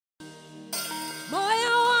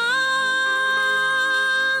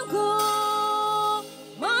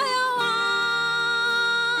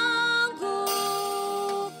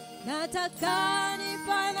nataka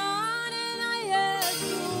nifanane na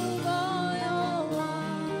Yesu moyo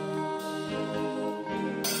wangu.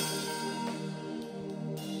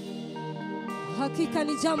 Hakika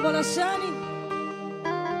ni jambo la shani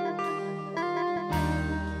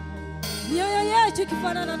mioyo yetu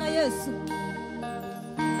ikifanana na Yesu.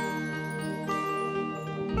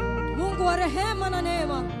 Mungu wa rehema na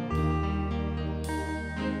neema,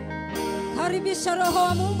 karibisha Roho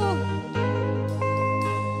wa Mungu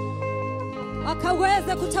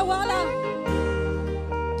akaweze kutawala,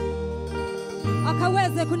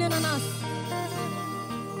 akaweze kunena nasi,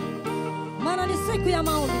 maana ni siku ya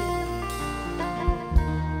maombi.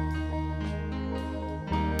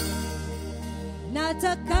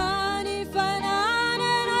 Nataka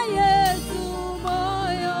nifanane na Yesu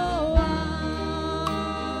moyo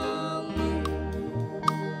wangu.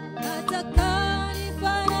 Nataka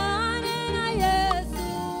nifanane na Yesu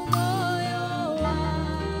moyo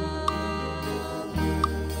wangu.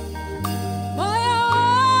 Moyo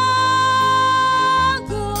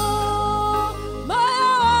wangu, moyo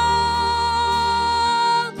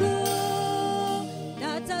wangu.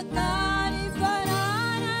 Nataka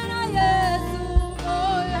nifanane na Yesu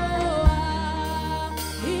moyo wangu.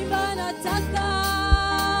 Imba nataka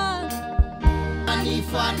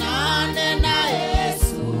nifanane na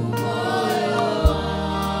Yesu moyo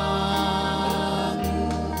wangu.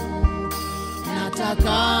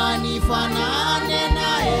 Nataka nifanane na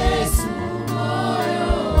Yesu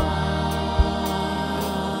moyo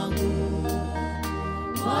wangu.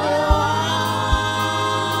 Moyo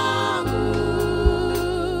wangu,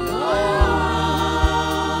 moyo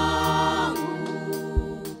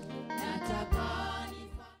wangu. Nataka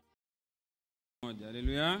Moja.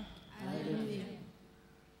 Haleluya.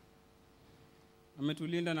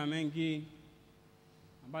 Ametulinda na mengi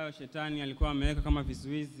ambayo shetani alikuwa ameweka kama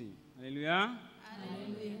vizuizi. Haleluya.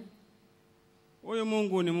 Huyu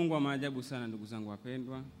Mungu ni Mungu wa maajabu sana, ndugu zangu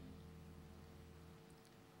wapendwa.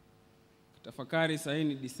 Tafakari, sasa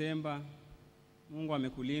ni Disemba. Mungu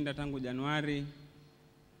amekulinda tangu Januari.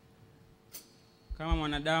 Kama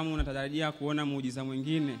mwanadamu unatarajia kuona muujiza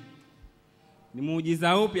mwingine, ni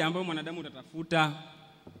muujiza upi ambao mwanadamu utatafuta?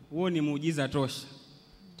 Huo ni muujiza tosha.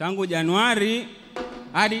 Tangu Januari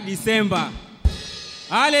hadi Disemba.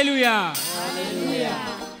 Haleluya. Haleluya.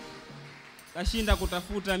 Tashinda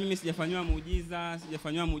kutafuta, mimi sijafanywa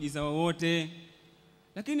muujiza wowote.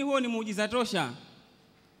 Lakini huo ni muujiza tosha.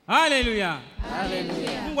 Haleluya.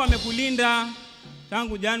 Haleluya. Mungu amekulinda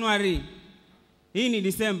tangu Januari. Hii ni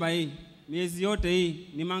Disemba hii. Miezi yote hii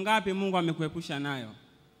ni mangapi Mungu amekuepusha nayo?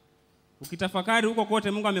 Ukitafakari huko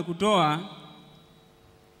kote Mungu amekutoa,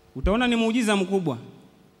 utaona ni muujiza mkubwa.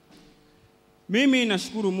 Mimi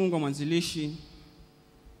nashukuru Mungu mwanzilishi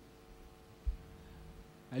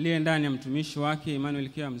aliye ndani ya mtumishi wake Emmanuel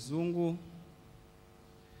Kia Mzungu.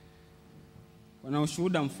 Kuna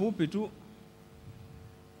ushuhuda mfupi tu.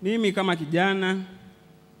 Mimi kama kijana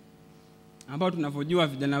ambao tunavyojua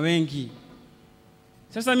vijana wengi,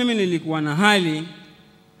 sasa mimi nilikuwa na hali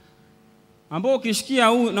ambao ukisikia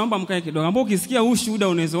huu, naomba mkae kidogo, ambao ukisikia huu ushuhuda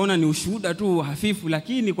unawezaona ni ushuhuda tu hafifu,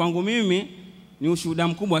 lakini kwangu mimi ni ushuhuda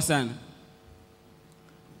mkubwa sana.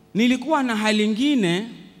 Nilikuwa na hali nyingine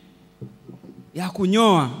ya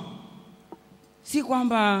kunyoa. Si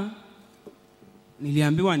kwamba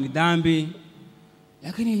niliambiwa ni dhambi,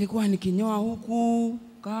 lakini nilikuwa nikinyoa huku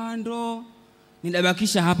kando,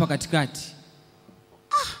 nidabakisha hapa katikati.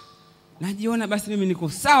 Najiona basi mimi niko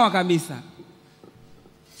sawa kabisa.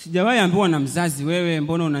 Sijawahi ambiwa na mzazi, wewe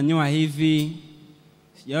mbona unanyoa hivi?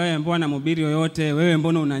 Sijawahi ambiwa na mhubiri yoyote, wewe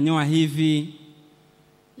mbona unanyoa hivi?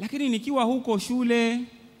 Lakini nikiwa huko shule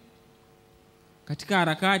katika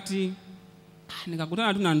harakati,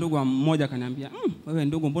 nikakutana tu na ndugu mmoja akaniambia, wewe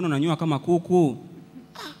ndugu, mbona unanyoa kama kuku?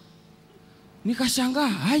 Nikashangaa,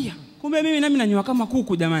 haya, kumbe mimi nami nanyoa kama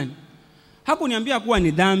kuku jamani. Hakuniambia kuwa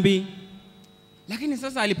ni dhambi. Lakini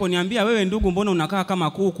sasa aliponiambia, wewe ndugu, mbona unakaa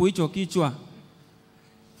kama kuku hicho kichwa?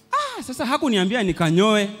 Sasa hakuniambia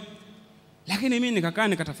nikanyoe. Lakini mimi nikakaa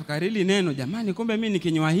nikatafakari hili neno, jamani, kumbe mimi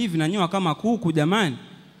nikinyoa hivi nanyoa kama kuku jamani.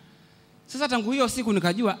 Sasa tangu hiyo siku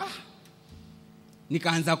nikajua,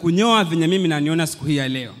 nikaanza kunyoa venye mimi naniona siku hii ya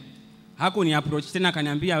leo. Hakuni approach tena,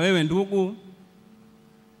 akaniambia, wewe ndugu,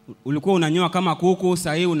 ulikuwa unanyoa kama kuku,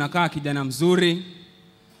 sasa hivi unakaa kijana mzuri.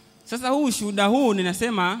 Sasa huu ushuhuda huu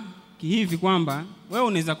ninasema kihivi kwamba wewe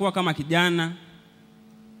unaweza kuwa kama kijana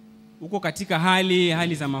uko katika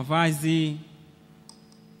hali za mavazi,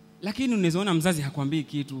 lakini unawezaona mzazi hakwambii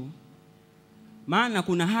kitu. Maana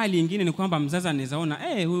kuna hali nyingine ni kwamba mzazi anawezaona,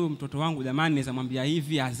 huyu mtoto wangu jamani, naweza mwambia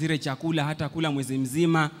hivi azire chakula hata kula mwezi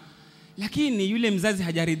mzima, lakini yule mzazi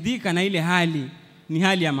hajaridhika na ile hali. ni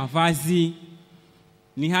hali ya mavazi,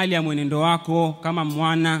 ni hali ya mwenendo wako kama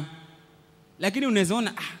mwana. Lakini unaweza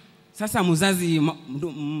ona sasa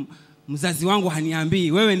mzazi wangu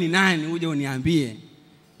haniambii, wewe ni nani uje uniambie?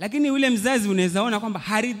 Lakini yule mzazi unaweza ona kwamba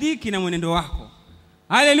haridhiki na mwenendo wako.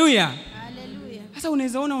 Haleluya. Haleluya. Sasa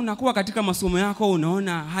unaweza ona unakuwa katika masomo yako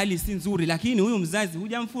unaona hali si nzuri, lakini huyu mzazi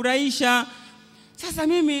hujamfurahisha. Sasa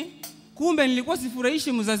mimi kumbe nilikuwa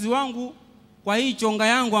sifurahishi mzazi wangu kwa hii chonga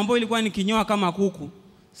yangu ambayo ilikuwa nikinyoa kama kuku.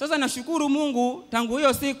 Sasa nashukuru Mungu tangu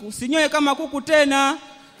hiyo siku sinyoe kama kuku tena.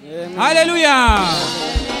 Haleluya.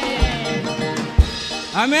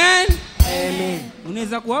 Amen. Amen.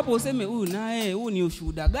 Unaweza kuwa hapo useme huyu naye huu ni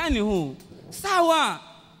ushuhuda gani huu? Sawa.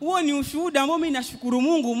 Huo ni ushuhuda ambao mimi nashukuru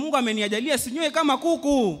Mungu, Mungu ameniajalia sinyoe kama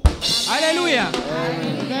kuku. Haleluya.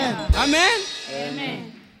 Amen. Amen.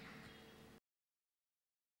 Amen.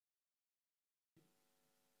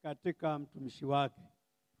 Katika mtumishi wake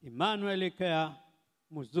Emmanuel Kea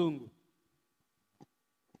Muzungu.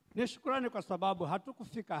 Ni shukrani kwa sababu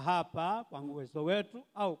hatukufika hapa kwa uwezo wetu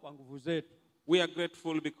au kwa nguvu zetu. We are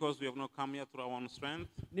grateful because we have not come here through our own strength.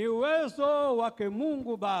 Ni uwezo wake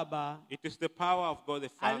Mungu Baba, It is the power of God the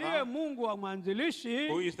aliye Father, Mungu wa mwanzilishi,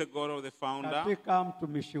 who is the God of the founder, katika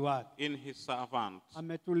mtumishi wake. in his servant.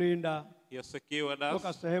 Ametulinda He has secured kutoka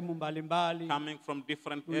us, sehemu mbalimbali coming from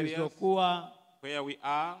different areas tulizokuwa where we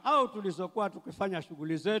are, au tulizokuwa tukifanya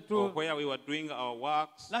shughuli or zetu, where we were doing our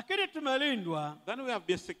works. lakini tumelindwa, Then we have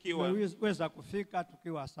been secured. tumeweza kufika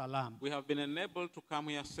tukiwa salama. We have been enabled to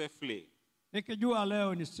come here safely, Nikijua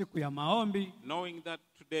leo ni siku ya maombi. knowing that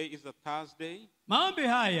today is a Thursday. Maombi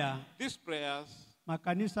haya, These prayers,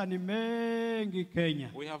 makanisa ni mengi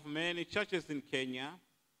Kenya, we have many churches in Kenya,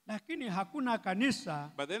 lakini hakuna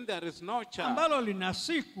kanisa but then there is no church ambalo lina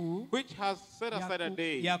siku which has set aside a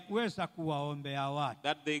day ya kuweza kuwaombea watu.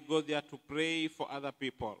 that they go there to pray for other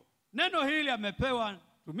people. Neno hili amepewa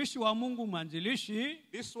mtumishi wa Mungu mwanzilishi,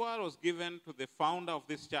 This word was given to the founder of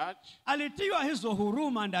this church. alitiwa hizo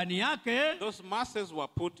huruma ndani yake, Those masses were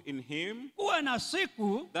put in him kuwe na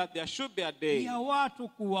siku that there should be a day ya watu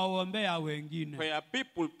kuwaombea wengine. where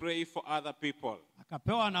people pray for other people.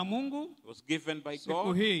 Akapewa na Mungu It was given by siku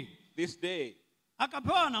God hii, this day.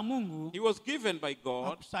 akapewa na Mungu He was given by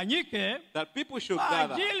God akusanyike that people should kwa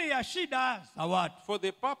gather ajili ya shida za watu, for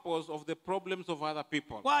the purpose of the problems of other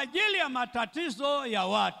people. kwa ajili ya matatizo ya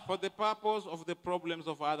watu. For the purpose of the problems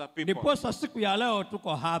of other people. Ndiposa siku ya leo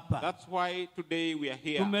tuko hapa, That's why today we are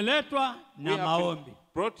here. tumeletwa We na have maombi been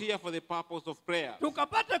brought here for the purpose of prayer,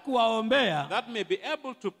 tukapate kuwaombea. that may be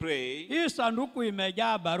able to pray. Hii sanduku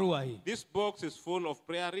imejaa barua hii, This box is full of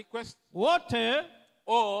prayer requests. wote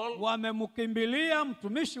All wamemkimbilia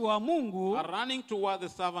mtumishi wa Mungu are running toward the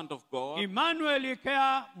servant of God, Emmanuel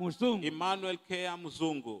Kea Muzungu. Emmanuel Kea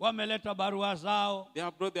Muzungu. Wameleta barua zao They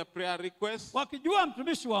have brought their prayer requests, wakijua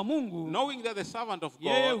mtumishi wa Mungu knowing that the servant of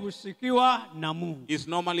yeye God husikiwa na Mungu. is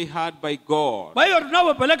normally heard by God. Kwa hiyo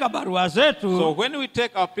tunapopeleka barua So zetu, when we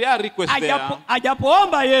take our prayer request there,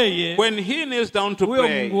 ajapoomba yeye, when he kneels down to huyo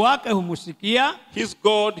pray, Mungu wake humsikia, his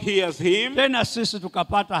God hears him, tena sisi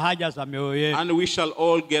tukapata haja za mioyo yetu. and we shall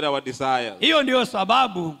all get our desires. Hiyo ndio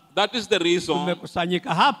sababu That is the reason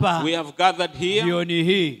tumekusanyika hapa we have gathered here jioni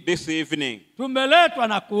hii. this evening. Tumeletwa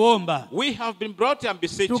na kuomba We have been brought here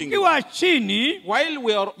beseeching tukiwa chini while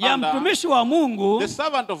we are ya under mtumishi wa Mungu the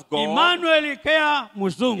servant of God, Emmanuel Kea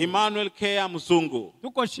Muzungu. Emmanuel Kea Muzungu.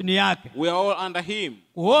 Tuko chini yake We are all under him,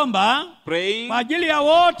 kuomba praying kwa ajili ya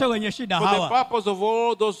wote wenye shida for the hawa purpose of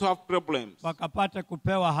all those who have problems, wakapate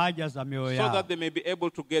kupewa haja za mioyo so yao. that they may be able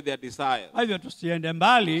to get their desires. Kwa hivyo tusiende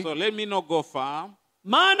mbali, So let me not go far,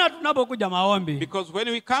 maana tunapokuja maombi because when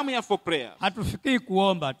we come here for prayer, hatufikii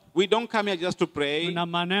kuomba tu. we don't come here just to pray. Tuna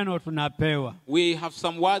maneno tunapewa We have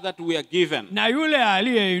some word that we are given na yule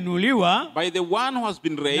aliyeinuliwa by the one who has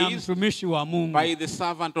been na raised mtumishi wa Mungu. by the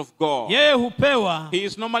servant of God. Yeye hupewa He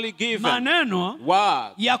is normally given maneno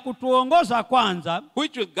words ya kutuongoza kwanza,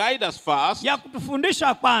 which will guide us first, ya kutufundisha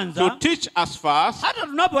to kwanza, teach us first, hata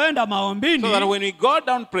tunapoenda so that maombini, when we go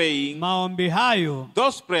down praying, maombi hayo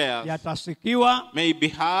those prayers yatasikiwa, may be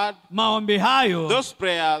heard, maombi hayo those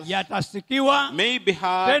prayers yatasikiwa, may be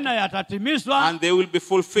heard, tena yatatimizwa and they will be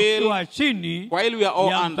fulfilled tukiwa chini while we are all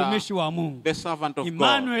ya under mtumishi wa Mungu the servant of God,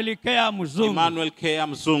 Emmanuel Kea Muzungu. Emmanuel Kea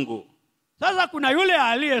Muzungu. Sasa kuna yule So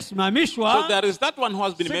aliyesimamishwa there is that one who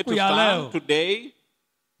has been made siku to ya leo. stand today.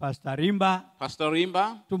 Pastor Rimba, Pastor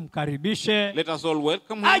Rimba, tumkaribishe let us all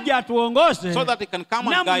welcome him aje atuongoze so that he can come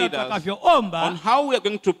and namna guide us on tutakavyoomba how we are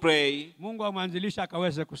going to pray, Mungu wa mwanzilisha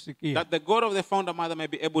akaweze kusikia. that the God of the founder mother may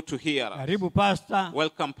be able to hear us. Karibu Pastor,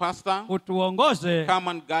 Welcome, Pastor. utuongoze Come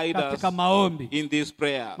and guide us katika maombi, in this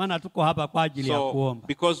prayer. maana tuko hapa kwa ajili ya So, kuomba.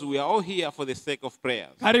 because we are all here for the sake of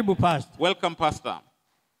prayers. Karibu Pastor. Welcome, Pastor.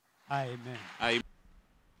 Amen. I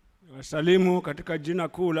Wasalimu katika jina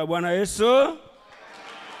kuu la Bwana Yesu.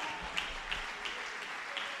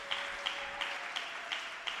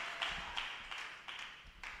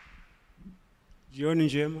 Jioni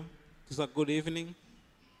njema. It's a good evening.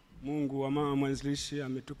 Mungu wa mama mwanzilishi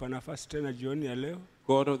ametupa nafasi tena jioni ya leo.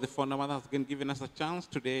 God of the founder mother has given us a chance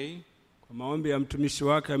today. Kwa maombi ya mtumishi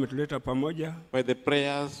wake ametuleta pamoja. By the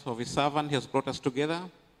prayers of his servant, he has brought us together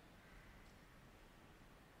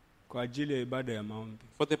Kwa ajili ya ibada ya maombi.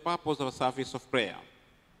 for the purpose of a service of prayer.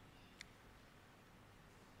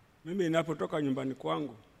 Mimi ninapotoka nyumbani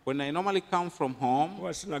kwangu, When I normally come from home,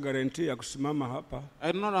 huwa sina guarantee ya kusimama hapa.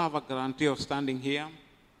 I do not have a guarantee of standing here.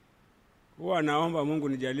 Huwa naomba Mungu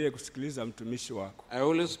nijalie kusikiliza mtumishi wako. I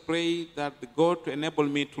always pray that God to enable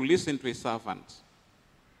me to listen to his servant.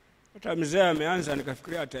 Hata mzee ameanza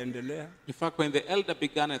nikafikiria ataendelea. In fact, when the elder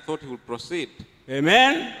began, I thought he would proceed.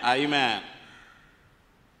 Amen. Amen.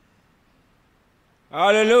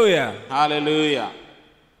 Hallelujah. Hallelujah.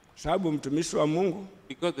 Sababu mtumishi wa Mungu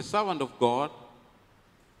Because the servant of God,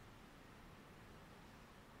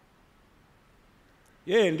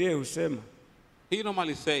 yeye ndiye husema. he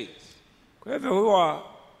normally says. Kwa hivyo huwa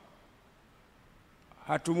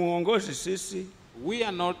hatumuongozi sisi. We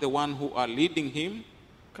are not the one who are leading him.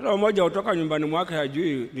 Kila mmoja kutoka nyumbani mwake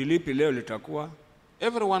hajui ni lipi leo litakuwa.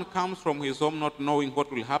 Everyone comes from his home not knowing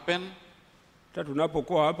what will happen. Hata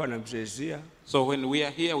tunapokuwa hapa na mzee Zia, So when we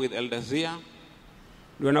are here with Elder Zia,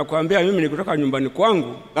 ndio nakwambia mimi nikutoka nyumbani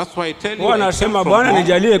kwangu. that's why I tell you, Huwa I come nasema from Bwana home.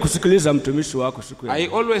 nijalie kusikiliza mtumishi wako siku ya I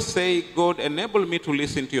leo. always say, God, enable me to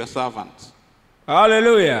listen to your servant.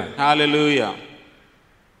 Hallelujah. Hallelujah.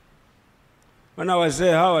 Maana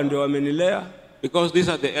wazee hawa ndio wamenilea. Because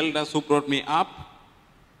these are the elders who brought me up.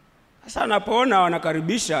 Sasa napoona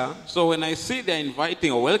wanakaribisha, So when I see they're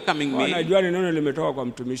inviting or welcoming me, wanajua ni neno limetoka kwa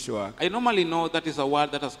mtumishi wake. I normally know that is a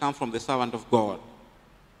word that has come from the servant of God.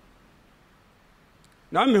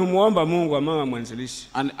 Nami humuomba Mungu wa mama mwanzilishi.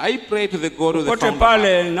 And I pray to the God of the Pote founder.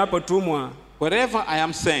 pale ninapotumwa, Wherever I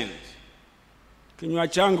am sent, kinywa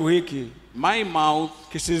changu hiki my mouth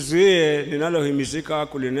kisizuie ninalohimizika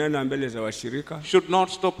kulinena mbele za washirika. should not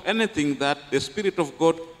stop anything that the Spirit of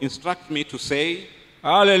God instructs me to say.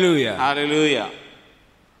 Hallelujah. Hallelujah.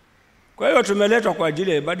 Kwa hiyo tumeletwa kwa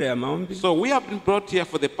ajili ya ibada ya maombi. So we have been brought here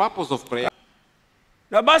for the purpose of prayer.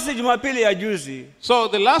 Na basi Jumapili ya juzi, So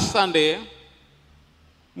the last Sunday,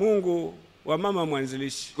 Mungu wa mama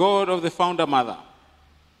mwanzilishi God of the founder mother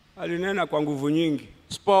alinena kwa nguvu nyingi.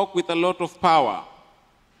 spoke with a lot of power.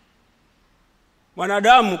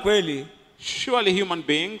 Mwanadamu kweli Surely human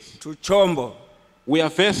beings, tu chombo, we are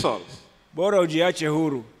vessels. bora ujiache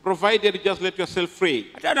huru. Provided you just let yourself free.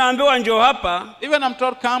 Hata naambiwa njoo hapa, Even I'm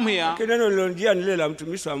told come here, kineno lilonjia ni lile la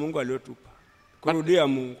mtumishi wa Mungu aliyotupa. Kurudia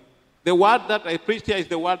Mungu. the word that I preach here is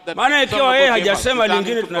the word that Maana Son ikiwa of yeye God gave us, hajasema returning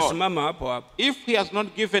lingine to God. tunasimama hapo hapo. If he has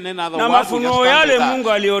not given another Na word, we just mafunuo stand yale with that. Mungu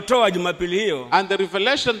aliyotoa Jumapili hiyo And the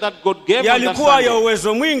revelation that God gave on that yalikuwa ya Sunday,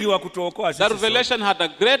 uwezo mwingi wa kutuokoa that sisi. revelation had a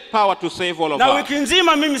great power to save all of Na us. wiki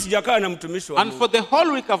nzima mimi sijakaa na mtumishi wa And Mungu. for the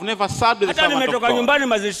whole week I've never served with the Hata servant of nimetoka God. nyumbani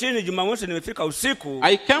mazishini Jumamosi nimefika usiku.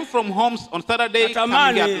 I came from home on Saturday, coming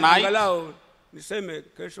Natamani here at night. angalau niseme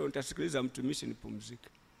kesho nitasikiliza mtumishi nipumzike.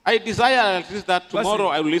 I desire at least that tomorrow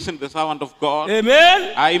I will listen to the servant of God.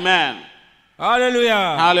 Amen. Amen.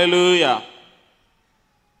 Hallelujah. Hallelujah.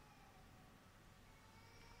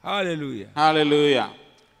 Hallelujah. Hallelujah.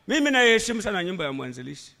 Mimi naiheshimu sana nyumba ya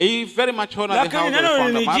mwanzilishi. He very much honored the Lakini house of the neno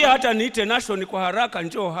founder lilinijia mother. hata niite Nashon kwa haraka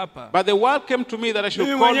njoo hapa. But the word came to me that I should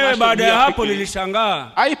Mimi call mwenyewe Nashon baada ya here hapo quickly.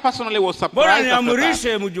 nilishangaa. I personally was Bora surprised after that.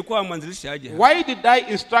 niamrishe mjukuu wa mwanzilishi aje. Why did I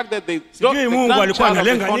instruct that the Sijui Mungu alikuwa grandchild of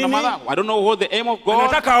the analenga founder nini? mother? I don't know what the aim of God.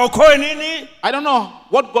 Anataka aokoe nini? I don't know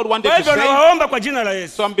what God wanted Kwa to hivyo say. nawaomba kwa jina la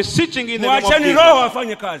Yesu. So I'm beseeching in the name of Mwacheni Roho Jesus.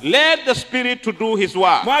 afanye kazi. Let the Spirit to do His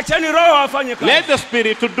work. Mwacheni Roho afanye kazi. Let the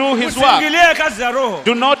Spirit to do His work. Usiingilie kazi za Roho.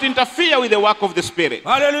 Do not interfere with the work of the Spirit.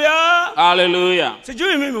 Hallelujah. Hallelujah.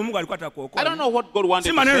 Sijui mimi Mungu alikuwa I don't atakuokoa. know what God wanted Si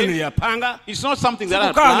to maneno say. niliyapanga. It's not something that I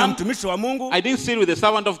had Kukaa na planned. mtumishi wa Mungu. I didn't sit with the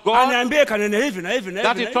servant of God. Aniambie kanene hivi na hivi na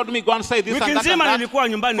That hivi. he told me go and say this Wiki and that nzima and nilikuwa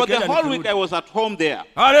that. nyumbani For the nikienda whole week nikirudi. I was at home there.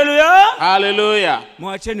 Hallelujah. Hallelujah.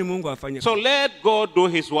 Mwacheni Mungu afanye So kazi. let God do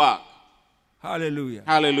His work. Hallelujah.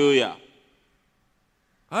 Hallelujah.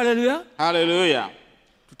 Hallelujah. Hallelujah.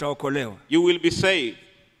 Tutaokolewa. You will be saved.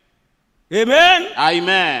 Amen.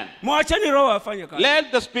 Amen. Mwacheni Roho afanye kazi.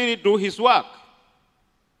 Let the Spirit do his work.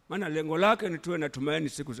 Maana lengo lake ni tuwe na tumaini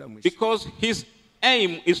siku za mwisho. Because his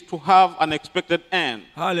aim is to have an expected end.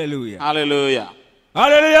 Hallelujah. Hallelujah.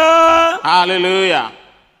 Hallelujah. Hallelujah.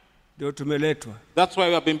 Ndio tumeletwa That's why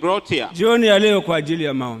we have been brought here. jioni ya leo kwa ajili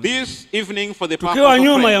ya maombi. This evening for the purpose Tukiwa of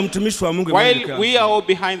nyuma ya prayer. mtumishi wa Mungu While we are all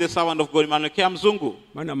behind the servant of God, Emmanuel Mzungu.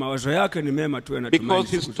 maana mawazo yake ni mema, tuwe na tumaini.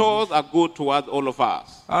 Because his siku za thoughts are good towards all of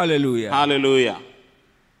us. Hallelujah. Hallelujah.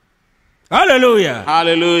 Hallelujah.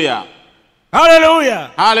 Hallelujah.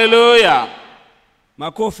 Hallelujah. Hallelujah.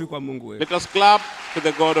 Makofi kwa Mungu wetu. Let us clap to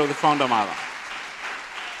the God of the founder mother.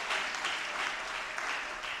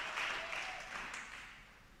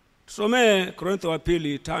 Tusomee Korintho wa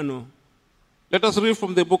pili 5 Let us read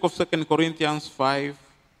from the book of 2 Corinthians 5.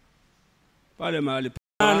 pale mahali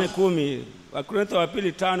 8:10. Wa Korintho wa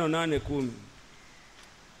pili 5:8-10.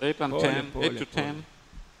 8 and Pole, 10. pole, 8 to 10.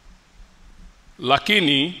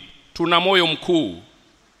 Lakini tuna moyo mkuu,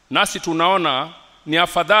 nasi tunaona ni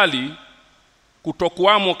afadhali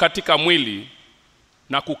kutokuwamo katika mwili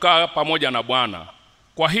na kukaa pamoja na Bwana.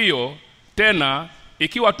 Kwa hiyo tena,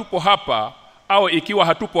 ikiwa tupo hapa au ikiwa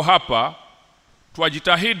hatupo hapa,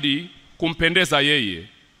 twajitahidi kumpendeza yeye.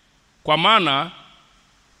 Kwa maana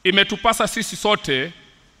imetupasa sisi sote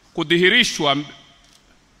kudhihirishwa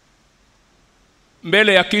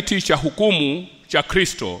mbele ya kiti cha hukumu cha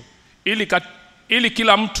Kristo, ili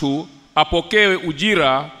kila mtu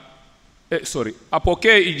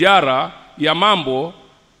apokee ijara ya mambo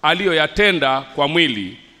aliyoyatenda kwa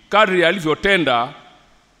mwili, kadri alivyotenda,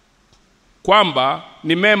 kwamba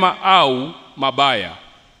ni mema au mabaya.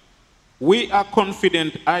 We are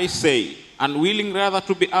confident, I say, and willing rather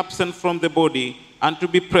to be absent from the body and to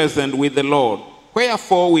be present with the Lord.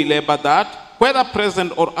 Wherefore we labor that, whether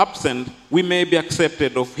present or absent, we may be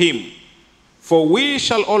accepted of him. For we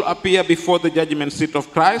shall all appear before the judgment seat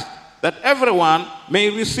of Christ, that everyone may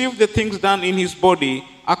receive the things done in his body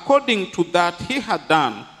according to that he had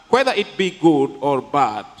done, whether it be good or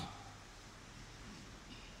bad.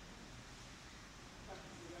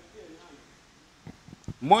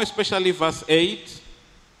 More especially verse 8,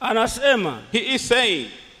 Anasema he is saying,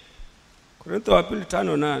 Korintho wa pili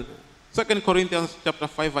 5:8. 2 Corinthians chapter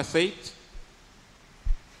 5 verse 8,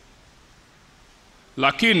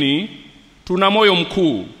 Lakini tuna moyo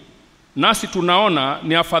mkuu, nasi tunaona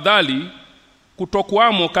ni afadhali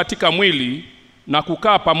kutokuwamo katika mwili na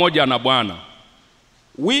kukaa pamoja na Bwana.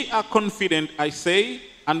 we are confident, I say,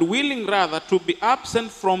 and willing rather to be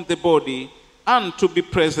absent from the body and to be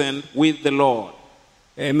present with the Lord.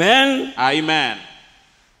 Amen. Amen.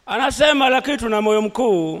 Anasema lakini tuna moyo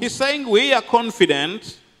mkuu, He's saying we are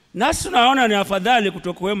confident, nasi tunaona ni afadhali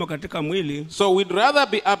kutokuwemo katika mwili so we'd rather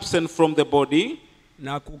be absent from the body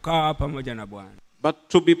na kukaa pamoja na Bwana. but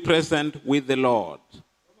to be present with the Lord.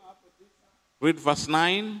 Read verse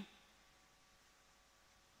 9.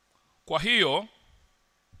 Kwa hiyo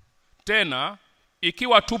tena,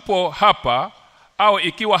 ikiwa tupo hapa au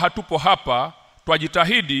ikiwa hatupo hapa,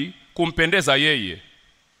 twajitahidi kumpendeza yeye.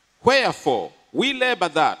 Wherefore we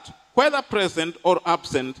labor that, whether present or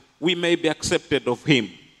absent, we may be accepted of him.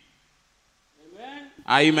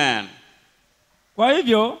 Amen. Kwa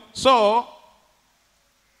hivyo So,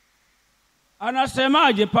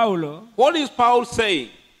 anasemaje Paulo? what is Paul saying?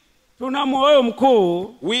 Tuna moyo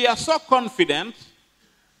mkuu, We are so confident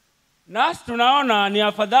nasi tunaona ni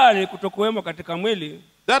afadhali kutokuwemo katika mwili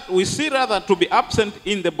that we see rather to be absent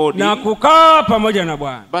in the body na kukaa pamoja na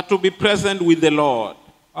Bwana. but to be present with the Lord.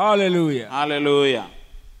 Hallelujah. Hallelujah.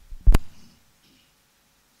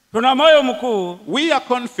 Tuna moyo mkuu, We are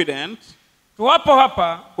confident tuwapo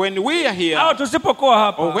hapa when we are here au tusipokuwa or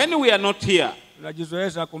hapa, when we are not here,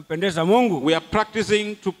 tunajizoeza kumpendeza Mungu. we are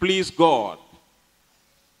practicing to please God.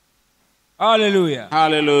 Hallelujah.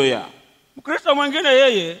 Hallelujah. Mkristo mwingine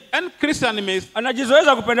yeye And Christian is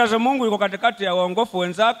anajizoeza kupendeza Mungu, yuko katikati ya waongofu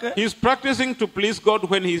wenzake, he's practicing to please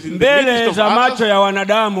God when he's in the mbele midst of za macho others, ya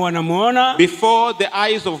wanadamu wanamuona, before the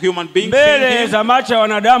eyes of human beings mbele see him, za macho ya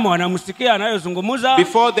wanadamu wanamsikia anayozungumza,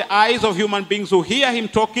 before the eyes of human beings who hear him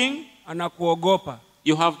talking. anakuogopa.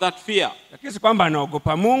 You have that fear. Lakini si kwamba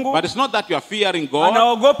anaogopa Mungu, But it's not that you are fearing God.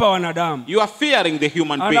 anaogopa wanadamu, You are fearing the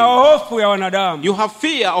human ana being. hofu ya wanadamu, You have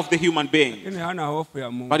fear of the human being. lakini hana hofu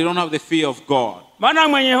ya Mungu. But you don't have the fear of God. Maana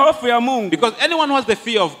mwenye hofu ya Mungu, Because anyone who has the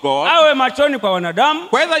fear of God, awe machoni kwa wanadamu,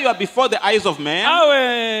 whether you are before the eyes of men,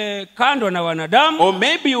 awe kando na wanadamu, or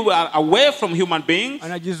maybe you are away from human beings,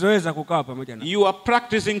 anajizoeza kukaa pamoja na. you are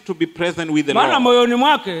practicing to be present with the Maana Lord. moyoni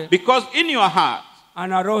mwake Because in your heart,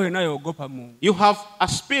 ana roho inayoogopa Mungu. you have a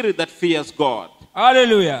spirit that fears God.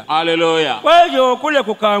 Hallelujah. Hallelujah. Kwa hiyo kule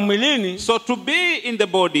kukaa mwilini So to be in the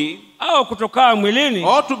body au kutokaa mwilini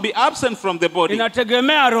or to be absent from the body,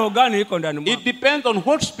 inategemea roho gani iko ndani mwako. it depends on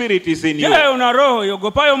what spirit is in you. Je, una roho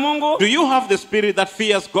iogopayo Mungu? Do you have the spirit that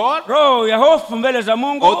fears God, Roho ya hofu mbele za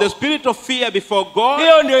Mungu? or the spirit of fear before God?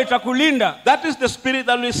 Hiyo ndio itakulinda. That is the spirit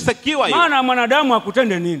that will secure you. Maana mwanadamu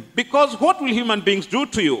akutende nini? Because what will human beings do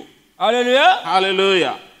to you? Hallelujah.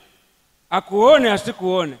 Hallelujah. Akuone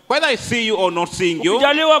asikuone. Whether I see you or not seeing you,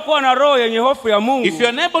 Ukijaliwa kuwa na roho yenye hofu ya Mungu, if you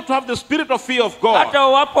are unable to have the spirit of fear of God, hata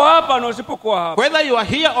wapo hapa na usipokuwa hapa, whether you are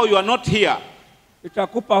here or you are not here,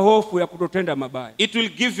 itakupa hofu ya kutotenda mabaya. it will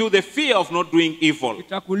give you the fear of not doing evil.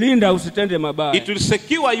 Itakulinda usitende mabaya. It will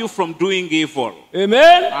secure you from doing evil.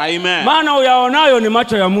 Amen. Amen. Maana uyaonayo ni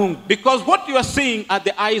macho ya Mungu, Because what you are seeing are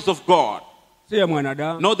the eyes of God, si ya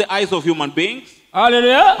mwanadamu. not the eyes of human beings.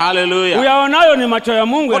 Hallelujah. Hallelujah. Uyaonayo ni macho ya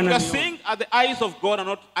Mungu What you are yananiona. seeing are the eyes of God and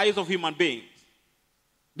not eyes of human beings.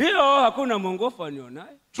 Ndio, hakuna mwongofu anionaye.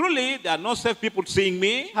 Truly, there are no safe people seeing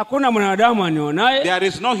me. Hakuna mwanadamu anionaye. There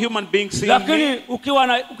is no human being seeing me. Lakini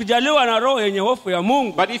ukijaliwa na roho yenye hofu ya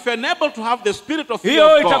Mungu, But if you're unable to have the spirit of fear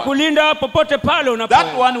hiyo of God, itakulinda popote pale that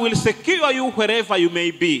unapo. one will secure you wherever you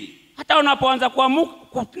may be. Hata unapoanza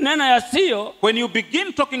kunena yasiyo, When you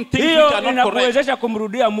begin talking things which hiyo are not correct, inakuwezesha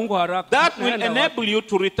kumrudia Mungu haraka. that will Unaenda wapi? enable you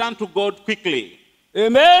to return to God quickly.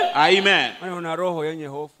 Amen. Amen. Maana una roho yenye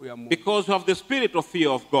hofu ya Mungu. Because you have the spirit of fear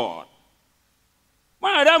of God.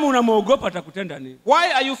 Mwanadamu unamwogopa atakutenda nini?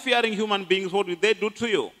 Why are you fearing human beings? What will they do to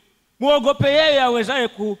you? Muogope yeye awezaye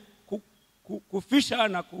kufisha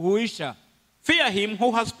na kuhuisha. Fear him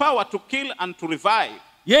who has power to kill and to revive.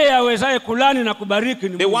 Yeye awezaye kulani na kubariki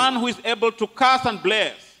ni The Mungu. one who is able to curse and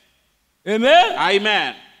bless. Amen.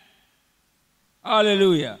 Amen.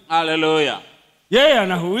 Hallelujah. Hallelujah. Yeye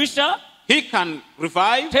anahuisha, He can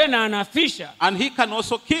revive tena anafisha. and he can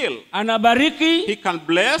also kill. Anabariki, He can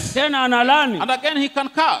bless tena analani. and again he can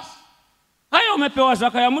curse. Haya, umepewa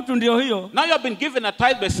zaka ya mtu ndio hiyo. Now you have been given a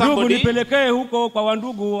tithe by Ndugu, somebody. nipelekee huko kwa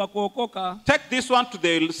wandugu wa kuokoka. Take this one to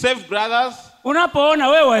the saved brothers. Unapoona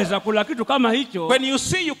wewe waweza kula kitu kama hicho, When you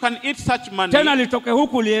see you can eat such money, tena litoke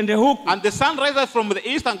huku liende huku, and the sun rises from the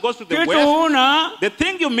east and goes to the kitu west, huna the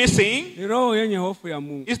thing you're missing ni roho yenye hofu ya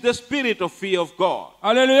Mungu. is the spirit of fear of God.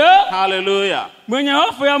 Hallelujah. Hallelujah. Mwenye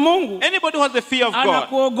hofu ya Mungu Anybody who has the fear of God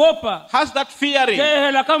anakuogopa. has that fearing. Je,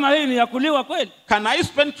 hela kama hii ni ya kuliwa kweli? Can I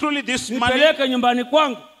spend truly this money Nipeleke nyumbani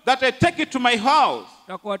kwangu. that I take it to my house?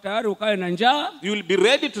 Utakuwa tayari ukae na njaa, You will be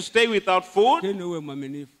ready to stay without food, lakini uwe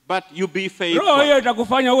mwaminifu. but you be Roho faithful. hiyo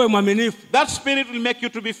itakufanya uwe mwaminifu. That spirit will make you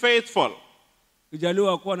to be faithful.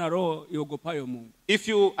 Kijaliwa kuwa na roho iogopayo Mungu. If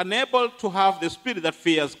you are unable to have the spirit that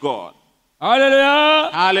fears God. Hallelujah.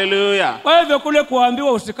 Hallelujah. Kwa hivyo kule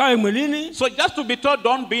kuambiwa usikae mwilini, So just to be told,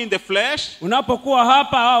 don't be in the flesh. unapokuwa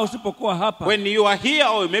hapa au usipokuwa hapa, When you are here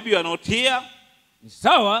or maybe you are not here, ni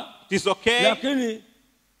sawa, it is okay. lakini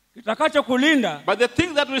kitakacho kulinda But the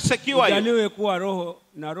thing that will secure you, ujaliwe kuwa roho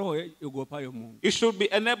na roho iogopayo Mungu. you should be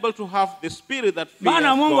enabled to have the spirit that fears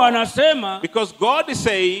Maana Mungu God. anasema, Because God is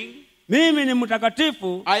saying, mimi ni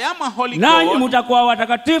mtakatifu, I am a holy nanyi God, mtakuwa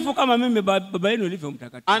watakatifu kama mimi baba yenu nilivyo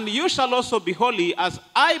mtakatifu. and you shall also be holy as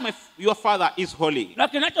your Father is holy. Na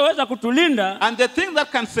kinachoweza kutulinda And the thing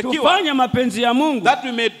that can secure tufanye mapenzi ya Mungu, that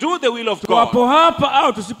we may do the will of tuwapo God hapa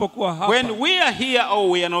au tusipokuwa hapa, when we are here or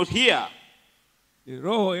we are not here, ni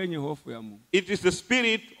roho yenye hofu ya Mungu. it is the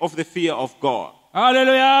spirit of the fear of God.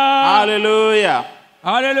 Hallelujah. Hallelujah.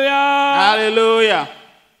 Hallelujah. Hallelujah.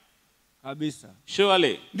 Kabisa.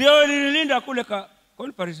 Surely. Ndio ilinilinda kule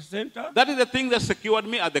conference center. That is the thing that secured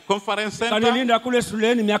me at the conference center. Kanilinda kule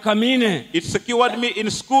shuleni miaka 4. It secured me in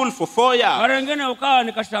school for 4 years. Mara nyingine ukawa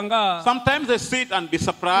nikashangaa. Sometimes I sit and be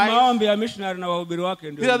surprised. Maombi ya missionary na wahubiri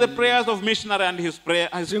wake ndio. These are the prayers of missionary and his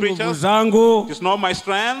nguvu preachers. zangu. It is not my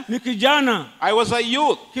strength. Ni kijana. I was a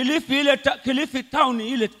youth. Kilifi town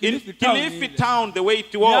ile In Kilifi town, the way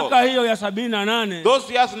it was. Miaka hiyo ya 78. Those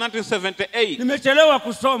years, 1978. Nimechelewa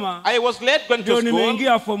kusoma. I was late going to Ndio school.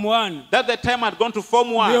 nimeingia form 1. That the time I had gone to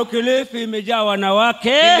Form 1. Ndio Kilifi imejaa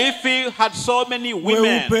wanawake. Kilifi had so many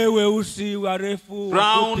women. Weupe, weusi, warefu,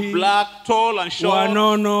 Brown, wafupi, black, tall and short.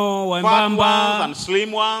 wanono, Fat ones wembamba. and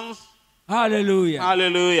slim ones. Hallelujah.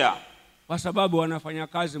 Hallelujah. Kwa sababu wanafanya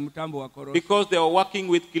kazi mtambo wa korosho. Because they were working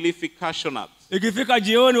with Kilifi cashew nuts. Ikifika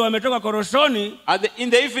jioni wametoka koroshoni, In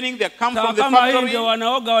the evening, they come saa from the kama hii factory. ndio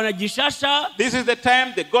wanaoga wanajishasha, This is the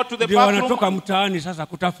time they go to the ndio wanatoka bathroom. mtaani sasa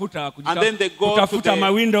kutafuta And then they go to kutafuta the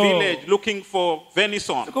mawindo. village looking for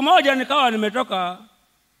venison. Siku moja nikawa nimetoka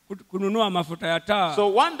kununua mafuta ya taa. So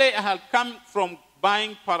one day I had come from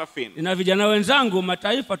buying paraffin. Na vijana wenzangu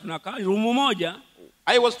mataifa tunakaa rumu moja.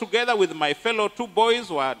 I was together with my fellow 2 boys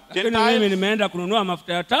who were lakini mimi Gentiles, nimeenda kununua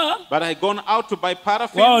mafuta ya taa, but I had gone out to buy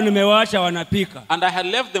paraffin, wao nimewaacha wanapika, and I had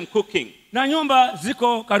left them cooking. na nyumba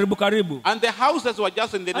ziko karibu karibu. And the houses were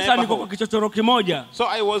just in the Sasa niko kwa neighborhood. kichochoro kimoja, So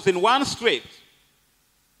I was in one street.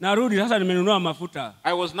 narudi sasa, nimenunua mafuta.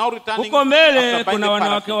 I was now returning Huko mbele after buying kuna the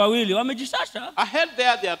wanawake paraffin. wawili wamejisasha, Ahead there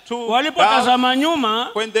are 2 girls. walipotazama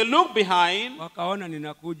nyuma When they looked behind, wakaona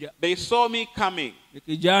ninakuja, they saw me coming. ni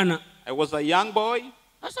kijana. I was a young boy.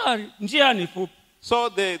 Sasa njia ni fupi, So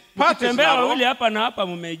the path is mkitembea wawili narrow. hapa na hapa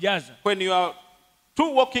mmeijaza. When you are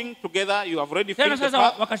 2 walking together, you have already Tena filled the sasa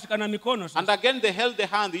path. wakashikana mikono And sasa, again they held the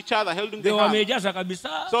hand, each other holding the ndio hand. wameijaza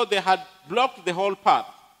kabisa. So they had blocked the whole path.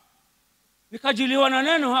 Nikajiliwa na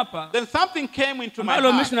neno hapa Then something came into my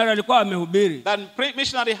ambalo heart missionary alikuwa amehubiri. that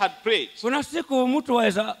missionary had preached. Kuna siku mtu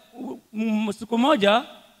waweza siku moja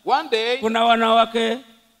One day, kuna wanawake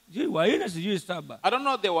sijui wanne sijui saba, I don't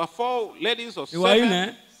know, there were 4 ladies or ni 7.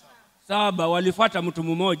 wanne saba, walifuata mtu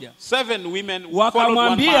mmoja, 7 women followed one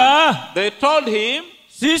wakamwambia, man. They told him,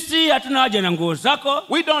 sisi hatuna haja na nguo zako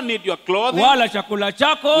we don't need your clothing. wala chakula We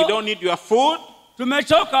chako, don't need your food.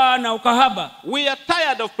 tumechoka na ukahaba We are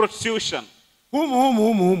tired of prostitution.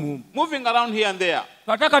 humu. Moving around here and there.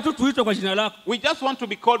 Tunataka tu tuitwe kwa jina lako. We just want to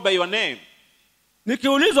be called by your name.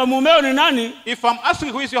 Nikiulizwa mumeo ni nani, If I'm asking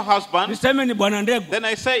who is your husband, niseme ni Bwana Ndegwa, then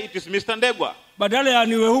I say it is Mr. Ndegwa. badala ya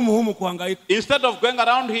niwe humu kuhangaika. Instead of going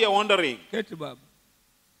around here wondering. Keti baba.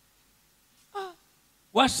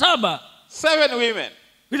 Wa saba, 7 women.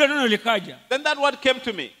 hilo neno likaja. Then that word came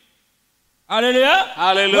to me. Haleluya.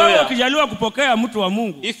 Hallelujah. Wewe ukijaliwa kupokea mtu wa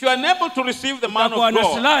Mungu, If you are unable to receive the man of utakuwa na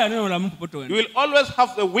God, silaha ya neno la Mungu popote you uende. will always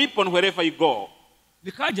have the weapon wherever you go.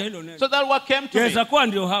 Likaja hilo neno. So that word came to me. Inaweza kuwa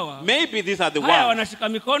ndio hawa. Maybe these are the Haya ones. wanashika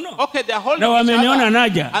mikono Okay, they are holding na each wameniona other.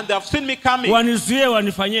 naja, And they have seen me coming. wanizuie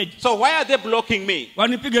wanifanyeje? So why are they blocking me?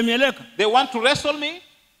 Wanipige mieleka? They want to wrestle me?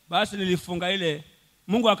 Basi nilifunga ile,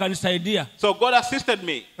 Mungu akanisaidia, So God assisted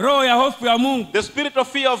me. roho ya hofu ya Mungu, The spirit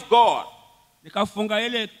of fear of God. nikafunga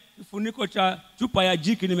ile kifuniko cha chupa ya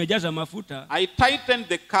jiki nimejaza mafuta. I tightened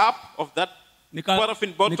the cap of that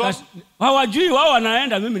paraffin bottle. Hawajui wao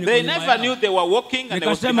wanaenda, mimi niko They nyuma never knew yao. they were walking, and I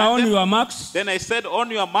was Nikasema behind on them. your marks. Then I said,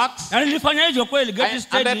 on your marks. Na nilifanya hivyo kweli, get And I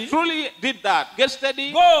steady, truly did that. Get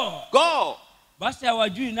steady. go. Go. Basi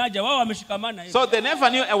hawajui naja, wao wameshikamana hivi. So they never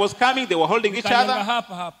knew I was coming. They were holding each Nikalenga other.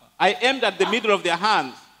 hapa. I aimed at the middle of their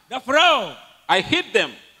hands. Gafrao, I hit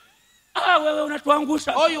them. wewe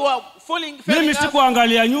unatuangusha. Oh, you are failing Mimi us.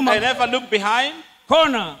 sikuangalia nyuma. I never looked behind.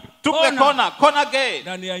 Kona. Took the corner gate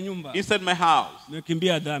Ndani ya nyumba. inside my house.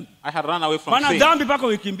 Nimekimbia dhambi. I had run away from Maana sin. dhambi paka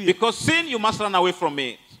uikimbie. Because sin, you must run away from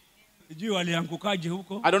it. Sijui waliangukaje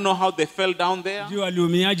huko. I don't know how they fell down there. Sijui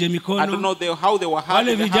waliumiaje I don't mikono. know how they were hurt.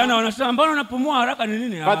 Wale in the vijana hand. wanasema mbona unapumua haraka ni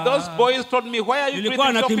nini? But those boys told me, why are you Nilikuwa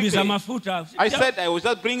breathing so nakimbiza quickly? mafuta. I said I was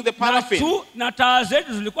just bringing the na, paraffin. na taa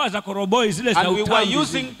zetu zilikuwa za koroboi zile za And we were utambi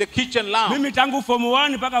using zile. the kitchen lamp. Mimi tangu form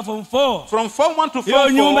 1 mpaka form 4. From Form 1 to Hiyo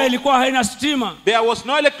Form nyumba 4, ilikuwa haina stima. there was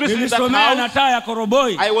no electricity in that Nilisomea na house. taa ya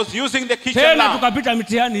koroboi. I was using the kitchen Tena lamp. tukapita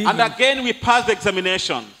mitihani And hivi. again we passed the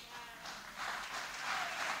examination.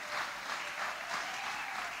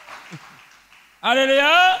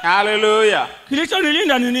 Haleluya. Hallelujah.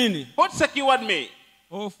 Kilichonilinda ni nini? What secured me?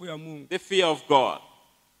 Hofu ya Mungu. The fear of God.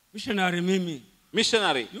 Missionary mimi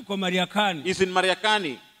Missionary yuko Mariakani. is in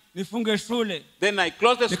Mariakani. Nifunge shule. Then I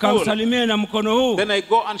close the school. Nikamsalimie na mkono huu. Then I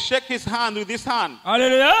go and shake his hand with this hand.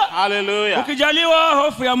 Haleluya. Hallelujah. Ukijaliwa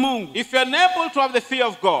hofu ya Mungu, If you're unable to have the fear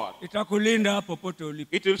of God, itakulinda popote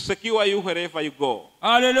ulipo. it will secure you wherever you go.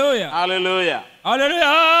 Haleluya. Hallelujah. Haleluya.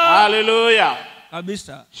 Hallelujah.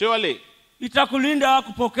 Kabisa. Surely, Itakulinda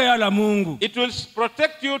kupokea la Mungu. it will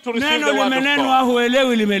protect you to receive Neno the word of limenenwa God.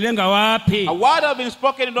 huelewi limelenga wapi. A word has been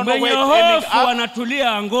spoken, you don't know Mwenye where it's ending hofu up.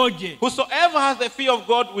 anatulia angoje. Whosoever has the fear of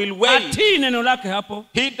God will wait. Atii neno lake hapo.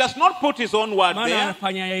 He does not put his own word Maana there,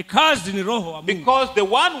 anafanya kazi ni roho wa Mungu. because the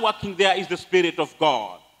one working there is the Spirit of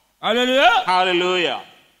God. Haleluya. Hallelujah.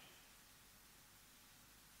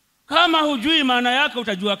 Kama hujui maana yake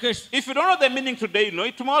utajua kesho. If you don't know the meaning today, you know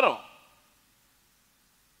it tomorrow.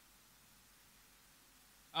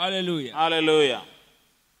 Haleluya. Hallelujah.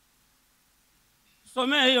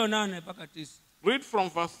 Somea hiyo 8 mpaka 9. Read from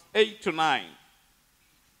verse 8 to 9.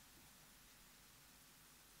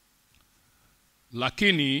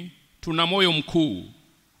 Lakini tuna moyo mkuu,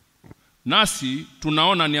 nasi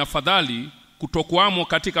tunaona ni afadhali kutokuamo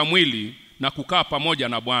katika mwili na kukaa pamoja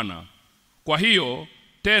na Bwana. Kwa hiyo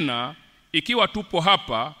tena, ikiwa tupo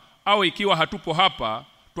hapa au ikiwa hatupo hapa,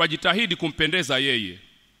 twajitahidi kumpendeza yeye.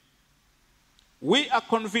 We are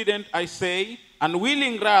confident, I say, and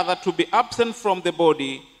willing rather to be absent from the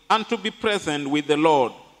body and to be present with the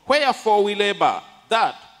Lord. Wherefore we labor,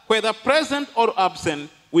 that, whether present or absent,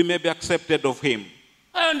 we may be accepted of him.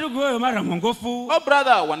 Ndugu wewe mara mongofu, Oh,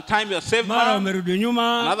 brother, one time you are saved, mara man. umerudi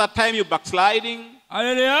nyuma. Another time you're backsliding.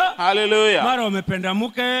 Haleluya. Hallelujah. Mara umependa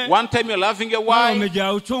mke. One time you're loving your Mara wife.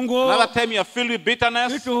 umejaa uchungu. Another time you're filled with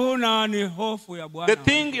bitterness. Kitu huna ni hofu ya Bwana. The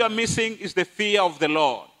thing you're missing is the fear of the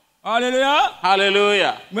Lord. Haleluya.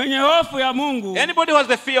 Hallelujah. Mwenye hofu ya Mungu Anybody who has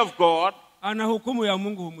the fear of God ana hukumu ya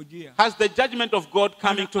Mungu humjia. has the judgment of God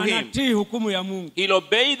coming to him. Anatii hukumu ya Mungu. He'll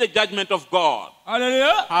obey the judgment of God.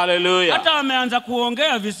 Haleluya. Hallelujah. Hata ameanza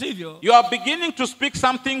kuongea visivyo, You are beginning to speak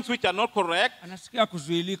some things which are not correct. anasikia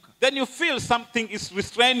kuzuilika. Then you feel something is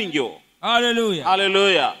restraining you. Haleluya.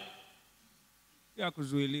 Hallelujah. Ya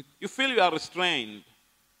kuzuilika. You feel you are restrained.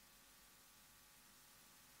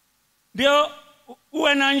 Ndio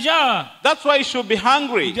uwe na njaa. That's why you should be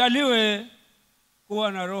hungry, Ujaliwe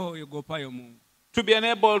kuwa na roho iogopayo Mungu. to be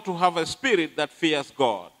enabled to have a spirit that fears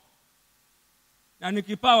God. Na ni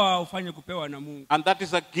kipawa ufanye kupewa na Mungu. And that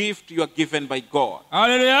is a gift you are given by God.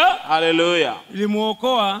 Haleluya. Hallelujah.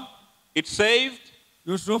 Ilimuokoa It saved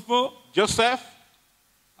Yusufu Joseph.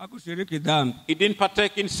 hakushiriki dhambi. He didn't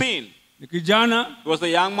partake in sin. Ni kijana, He was a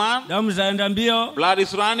young man. damu zaenda mbio, Blood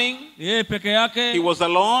is running. ni yeye peke He yake was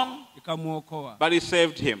alone, ikamuokoa. but he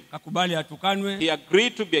saved him. Akubali atukanwe, He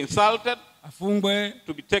agreed to be insulted, afungwe,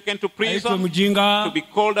 to be taken to aitwe prison, mjinga. to be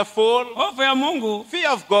called a fool. Hofu ya Mungu,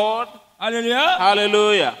 Fear of God, haleluya,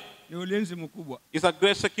 hallelujah, ni ulinzi mkubwa. is a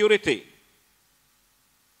great security.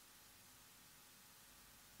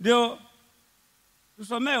 Ndio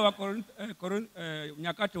tusomee wa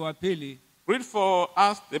Nyakati wa pili Read for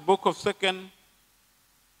us the book of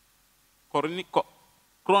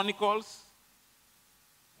Chronicles.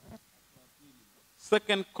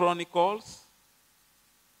 2 Chronicles.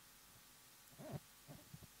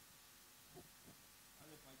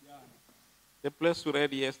 The place we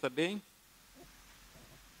read yesterday.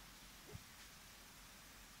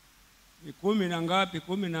 ni 10 na ngapi?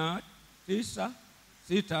 19,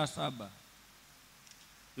 6, 7.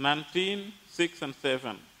 19, 6 and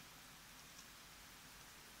 7.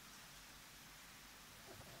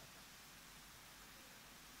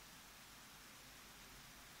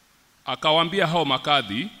 Akawaambia hao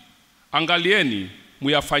makadhi, angalieni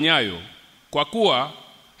muyafanyayo, kwa kuwa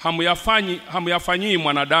hamyafanyii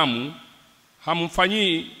mwanadamu,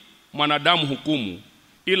 hamfanyii mwanadamu hukumu,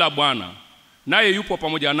 ila Bwana, naye yupo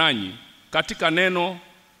pamoja nanyi katika neno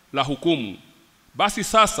la hukumu. Basi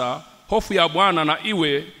sasa hofu ya Bwana na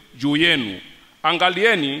iwe juu yenu.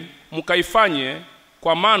 Angalieni mkaifanye,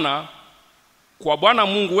 kwa maana kwa Bwana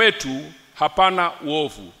Mungu wetu hapana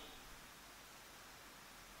uovu,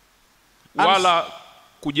 wala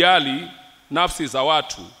kujali nafsi za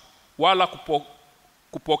watu, wala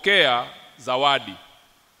kupokea zawadi.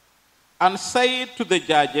 And say to the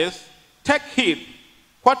judges, take heed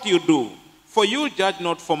what you do, for you judge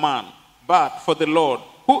not for man, but for the Lord,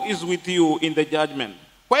 who is with you in the judgment.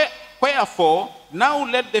 Wherefore, now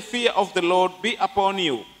let the fear of the Lord be upon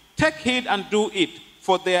you. Take heed and do it,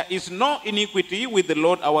 for there is no iniquity with the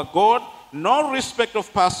Lord our God, nor respect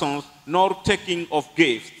of persons, nor taking of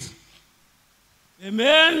gifts.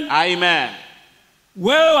 Amen. Amen.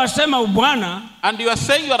 Wewe wasema Bwana, And you are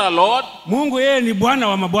saying you are a Lord, Mungu yeye ni Bwana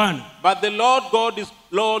wa mabwana. but the Lord God is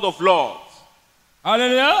Lord of lords.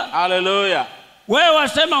 Haleluya. Hallelujah. Wewe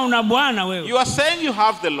wasema una Bwana wewe. You are saying you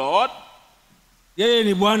have the Lord, Yeye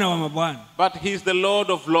ni Bwana wa mabwana. but he is the Lord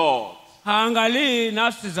of lords. Haangalii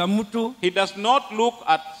nafsi za mtu, He does not look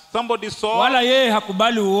at somebody's soul, wala yeye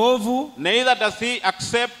hakubali uovu. neither does he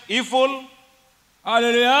accept evil.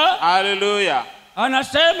 Haleluya. Hallelujah.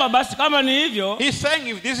 Anasema basi kama ni hivyo, He's saying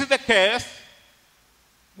if this is the case,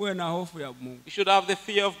 muwe na hofu ya Mungu. you should have the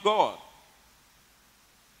fear of God.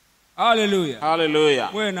 Haleluya. Hallelujah.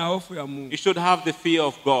 Muwe na hofu ya Mungu. You should have the fear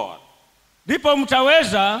of God. Ndipo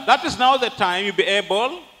mtaweza That is now the time you'll be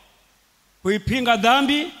able kuipinga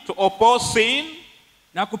dhambi to oppose sin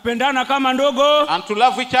na kupendana kama ndogo and to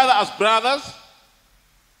love each other as brothers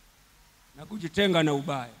na kujitenga na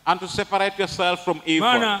ubaya. and to separate yourself from evil.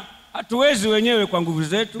 Maana hatuwezi wenyewe kwa nguvu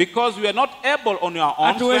zetu. Because we are not able on our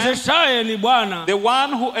own strength. Atuwezeshaye ni Bwana The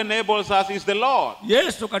one who enables us is the Lord,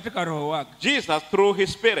 Yesu katika roho wake. Jesus, through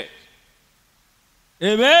his Spirit.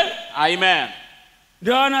 Amen. Amen.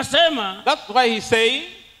 Ndio anasema That's why he's saying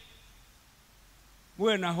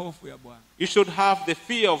muwe na hofu ya Bwana. you should have the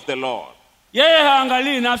fear of the Lord. Yeye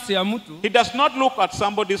haangalii nafsi ya mtu. He does not look at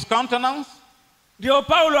somebody's countenance. Ndio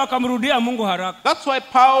Paulo akamrudia Mungu haraka. That's why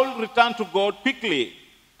Paul returned to God quickly.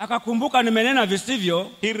 Akakumbuka nimenena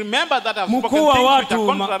visivyo, He remembered that I've mkuu spoken wa things which are watu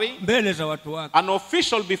contrary, mbele za watu wake. an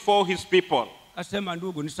official before his people. Akasema,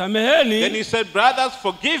 ndugu Then nisameheni, he said, brothers,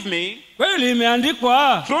 forgive me. kweli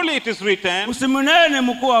imeandikwa, Truly it is written, usimnene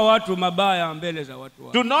mkuu wa watu mabaya mbele za watu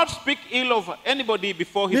wako. do not speak ill of anybody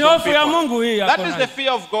before his Ni own hofu ya people. Mungu hii That ako is nayo. the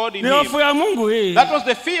fear of God in Ni hofu him. ya Mungu hii. That was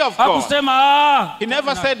the fear of God. Hakusema He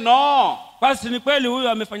never said no, basi ni kweli huyu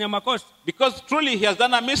amefanya makosa. because truly he has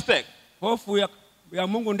done a mistake. Hofu ya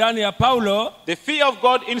Mungu ndani ya Paulo The fear of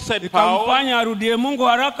God inside Paul ikamfanya arudie Mungu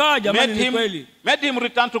haraka. Jamani, ni kweli, made him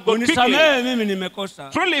return to God unisamehe, quickly. mimi nimekosa.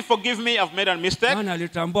 Truly forgive me, I've made a mistake. Maana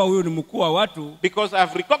alitambua huyu ni mkuu wa watu. Because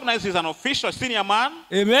I've recognized he's an official senior man.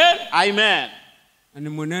 Amen. Amen. Na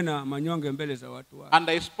nimunena manyonge mbele za watu wake. And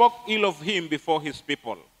I spoke ill of him before his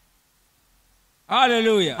people.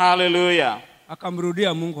 Hallelujah. Hallelujah.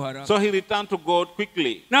 Akamrudia Mungu haraka. So he returned to God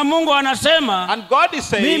quickly. Na Mungu anasema, And God is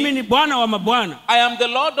mimi saying, ni Bwana wa mabwana. I am the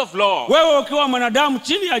Lord of Lords. Wewe ukiwa mwanadamu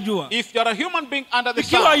chini ya jua, If you're a human being under the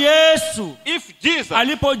ikiwa sun, Yesu if Jesus,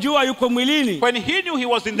 alipojua yuko mwilini when he knew he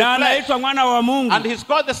was in the na flesh, anaitwa mwana wa Mungu, and he's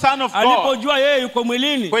called the Son of God, alipojua yeye yuko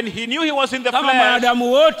mwilini when he knew he was in the kama flesh,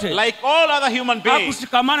 mwanadamu wote, like all other human beings,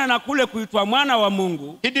 hakushikamana na kule kuitwa mwana wa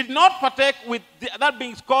Mungu he did not partake with that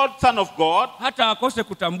being called Son of God, hata akose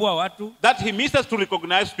kutambua watu. that he misses to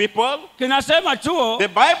recognize people. Kinasema chuo The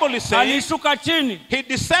Bible is saying alishuka chini he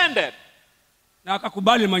descended na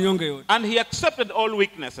akakubali manyonge yote and he accepted all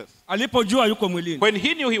weaknesses alipojua yuko mwilini. when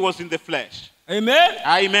he knew he was in the flesh. Amen.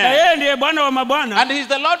 Amen. Na yeye ndiye Bwana wa mabwana, And he's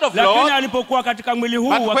the Lord of lakini Lords. alipokuwa katika mwili huu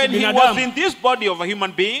But wa when he was kibinadamu in this body of a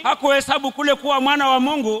human being, hakuhesabu kule kuwa mwana wa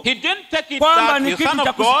Mungu he didn't take it kwamba that ni the kitu Son cha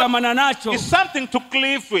of God kushikamana nacho, is something to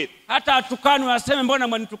cleave with, hata atukanwe aseme mbona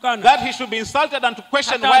mwanitukana, that he should be insulted and to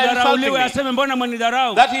question hata why insulting adharauliwe me, aseme mbona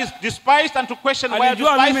mwanidharau. that he is despised and to question why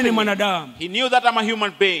Alijua mimi ni despising me. mwanadamu, He knew that I'm a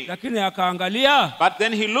human being. lakini akaangalia But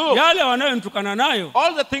then he looked, yale wanayonitukana nayo.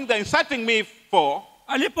 all the things they're insulting me for,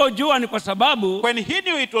 Alipojua ni kwa sababu when he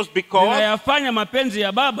knew it was because ninayafanya mapenzi ya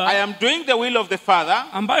I Baba, am doing the will of the Father,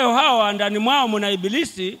 ambayo hawa ndani mwao mna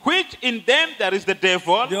ibilisi, which in them there is the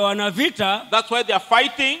devil. ndio wana vita. That's why they are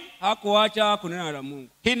fighting. Hakuacha kunena la Mungu.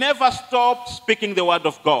 He never stopped speaking the word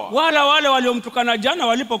of God. Wala wale waliomtukana jana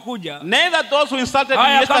walipokuja, Neither those who insulted him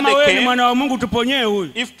haya, kama yesterday wewe ni came. mwana wa Mungu tuponyee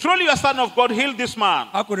huyu. If truly you are son of God, heal this man.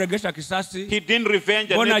 Hakuregesha kisasi. He didn't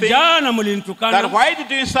revenge Mbona anything. jana That mlinitukana? why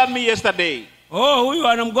did you insult me yesterday? Oh, huyu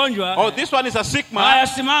ana mgonjwa. Oh, this one is a sick Haya, man.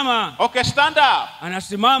 simama. Okay, stand up.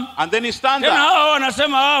 Anasimama. And then he stands Tena up. hao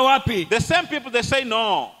wanasema hao wapi? The same people, they say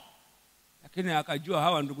no. Lakini akajua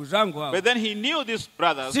hawa ndugu zangu hao But then he knew these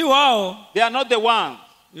brothers, si wao, they are not the ones.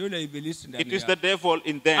 yule ibilisi It ndani is the yao. devil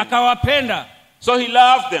in them. Akawapenda, So he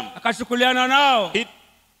loved them. akachukuliana nao, He bear with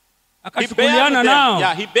akachukuliana them. nao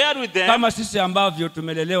Yeah, he bear with them. kama sisi ambavyo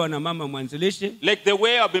tumelelewa na mama mwanzilishi. Like the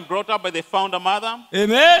way I've been brought up by the founder mother.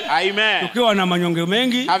 Amen. Amen. Tukiwa na manyonge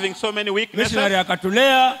mengi, Having so many weaknesses. missionary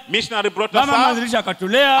akatulea, Missionary brought us mama up. mwanzilishi And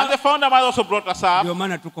akatulea, the founder mother also brought us up. ndio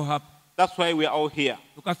maana tuko hapa. That's why we are all here.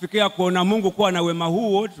 Tukafikia kuona Mungu kuwa na wema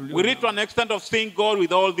huu wote tulio We reach to an extent of seeing God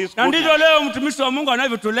with all these na ndivyo goodness. leo mtumishi wa Mungu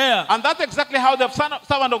anavyotulea. And that's exactly how the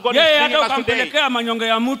servant of God is Yeye bringing hata us today. ukampelekea manyonge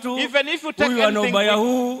ya mtu, Even if you take huyu ana anything, ubaya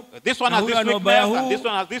huu, this one na has huyu this ana ubaya weakness, and huu, this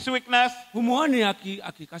one has this weakness, humuoni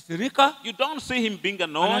akikasirika, you don't see him being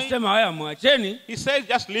annoyed. anasema haya, mwacheni He says,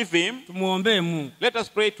 just leave him. tumuombee Mungu, Let us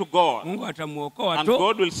pray to God. Mungu atamuokoa And tu.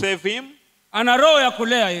 God will save him. Ana roho ya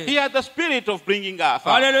kulea yeye. He has the spirit of bringing us up.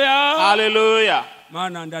 Haleluya! Hallelujah.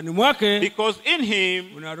 Maana ndani mwake Because in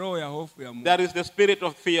him, una roho ya hofu ya Mungu. there is the spirit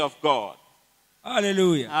of fear of God.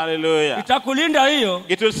 Haleluya! Hallelujah. Itakulinda hiyo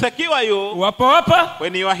It will secure you wapo hapa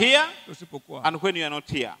when you are here usipokuwa. and when you are not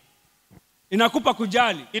here. Inakupa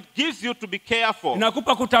kujali, It gives you to be careful.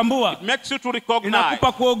 inakupa kutambua, It makes you to recognize.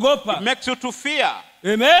 inakupa kuogopa. It makes you to fear.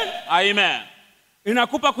 Amen. Amen.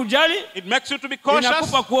 Inakupa kujali, It makes you to be cautious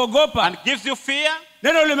inakupa kuogopa. and gives you fear.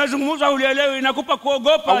 Neno limezungumzwa ulielewi, inakupa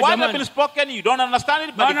kuogopa A word has jamani. been spoken, you don't understand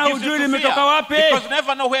it, but Maana it gives you hujui to limetoka fear. wapi. Because you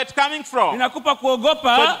never know where it's coming from. Inakupa So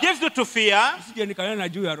kuogopa. it gives you to fear, Sije nikanena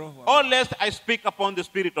juu ya roho. or lest I speak upon the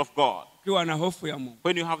Spirit of God. Ukiwa na hofu ya Mungu.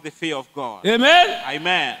 When you have the fear of God. Amen.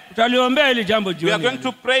 Amen. Tutaliombea hili jambo We are jioni. going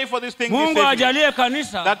to pray for this thing this Mungu evening. ajalie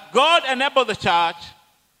kanisa That God enable the church,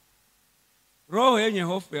 roho yenye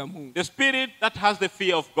hofu ya Mungu. the spirit that has the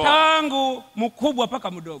fear of God. Tangu mkubwa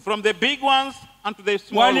mpaka mdogo. From the big ones and to the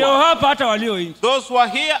small Walio ones. hapa hata walio nje. Those who are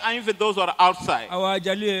here and even those who are outside.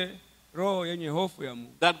 Awajalie roho yenye hofu ya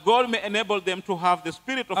Mungu. That God may enable them to have the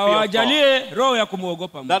spirit of fear of God. Awajalie roho ya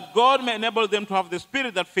kumwogopa Mungu. That God may enable them to have the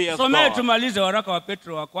spirit that fears Somee God. tumalize waraka wa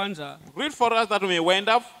Petro wa kwanza Read for us that we may wind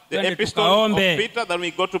up. the Twende epistle of tukaombe. Peter, then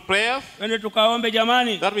we go to prayers. Twende tukaombe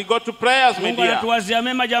jamani. That we go to prayers, my Mungu dear. anatuwazia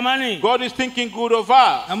mema jamani. God is thinking good of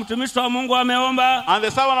us. Na mtumishi wa Mungu ameomba And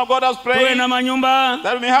the servant of God has tuwe prayed na manyumba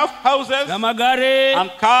that we may have houses na magari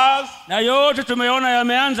and cars. na yote tumeona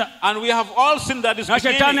yameanza. And we have all seen that is Na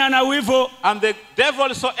shetani beginning. ana wivu. And the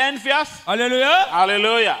devil is so envious. Haleluya.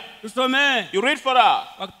 Hallelujah. Tusomee. You read for us.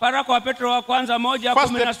 Waraka wa Petro wa kwanza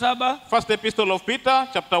 1:17. First epistle of Peter,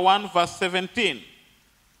 chapter 1, verse 17.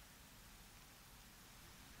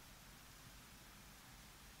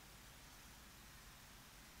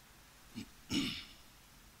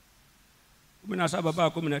 Mpaka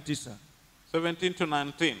 19. 17 to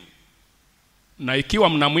 19. Na ikiwa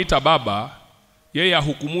mnamwita Baba, yeye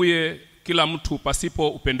ahukumuye kila mtu pasipo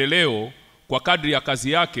upendeleo kwa kadri ya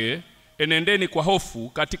kazi yake, enendeni kwa hofu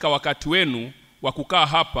katika wakati wenu wa kukaa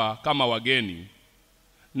hapa kama wageni.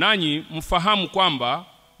 Nanyi mfahamu kwamba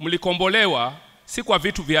mlikombolewa si kwa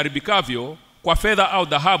vitu viharibikavyo, kwa fedha au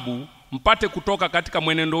dhahabu, mpate kutoka katika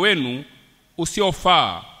mwenendo wenu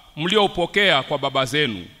usiofaa mlioupokea kwa baba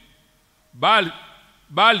zenu,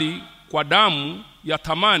 bali kwa damu ya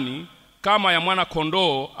thamani kama ya mwana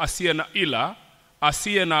kondoo asiye na ila,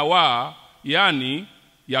 asiye na waa, yani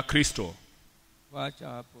ya Kristo. Waacha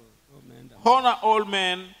hapo. Umeenda. Honor all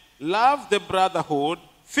men, love the brotherhood,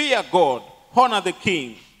 fear God, honor the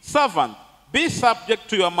king. Servant, be subject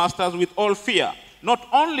to your masters with all fear, not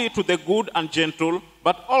only to the good and gentle,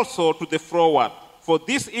 but also to the froward. For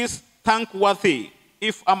this is thankworthy,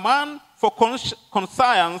 if a man for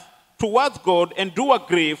conscience towards God endure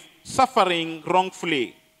grief, suffering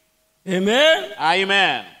wrongfully. Amen.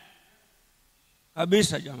 Amen.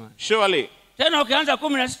 Kabisa jamani. Surely. Tena ukianza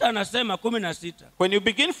 16 anasema 16. When you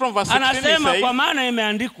begin from verse 16, Anasema kwa maana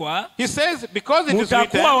imeandikwa, he says, because it is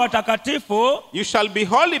mtakuwa written, watakatifu you shall be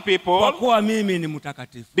holy kwa people, kuwa mimi ni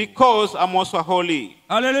mtakatifu. because I'm also holy.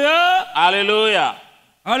 Haleluya. Hallelujah.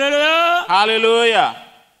 Haleluya. Hallelujah.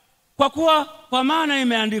 Kwa maana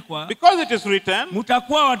imeandikwa, Because it is written,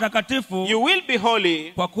 mtakuwa watakatifu you will be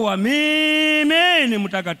holy, kwa kuwa mimi ni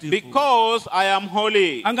mtakatifu. because I am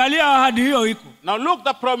holy. Angalia ahadi hiyo iko. Now look,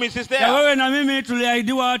 the promise is Ya there. wewe na mimi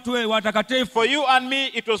tuliahidiwa tuwe watakatifu. For you and me,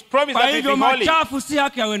 it was promised Kwa that we hivyo be holy. machafu si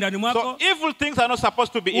haki yawe ndani So mwako. evil things are not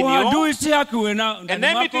supposed to be in you. Uadui si haki uwe ndani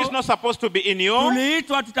Enmity is mwako. not supposed to be in you.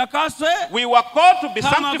 Tuliitwa tutakaswe We were called to be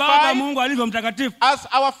kama Baba sanctified Mungu alivyo mtakatifu. as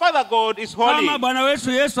our Father God is holy. Kama Bwana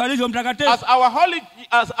wetu Yesu alivyo mtakatifu. As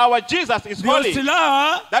our Jesus is Ndio holy.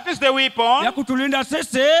 silaha That is the weapon ya kutulinda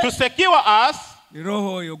sisi. to secure us. Ni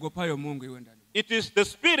roho iogopayo Mungu iwe ndani. It is the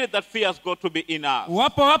spirit that fears God to be in us.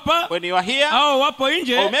 Wapo hapa When you are here, au wapo or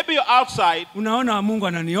nje, maybe you're outside, unaona Mungu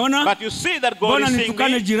ananiona. but you see that God Mbona is seeing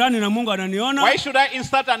nitukane me. jirani na Mungu ananiona? Why should I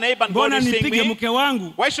insult a neighbor and God Mbona is seeing nipige me? mke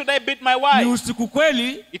wangu? Why should I beat my Ni wife? usiku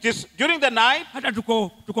kweli, It is during the night. hata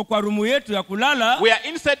tuko kwa rumu yetu ya kulala. We are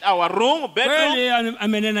inside our room, bedroom. Kweli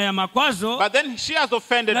amenena ya makwazo. But then she has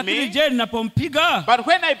offended Lakini me. je, ninapompiga, But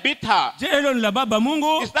when I beat her, je, hilo ni la Baba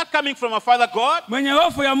Mungu? is that coming from a Father God? Mwenye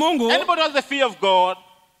hofu ya Mungu, Anybody who has the fear of God,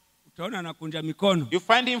 utaona anakunja mikono. you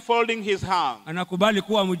find him folding his hands. Anakubali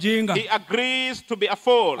kuwa mjinga. He agrees to be a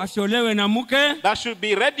fool. Asiolewe na mke. That should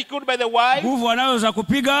be ridiculed by the wife. Nguvu anayo za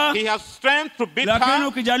kupiga. He has strength to beat Lakini her.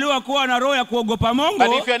 ukijaliwa kuwa na roho ya kuogopa But Mungu,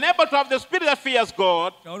 if you're unable to have the spirit that fears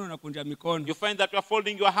God, utaona unakunja mikono. you find that you're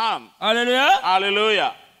folding your hands. Haleluya.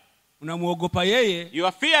 Hallelujah. Unamuogopa yeye You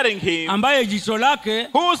are fearing him, ambaye jicho lake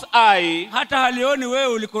whose eye hata halioni wewe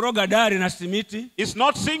ulikoroga dari na simiti, is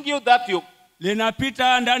not seeing you that you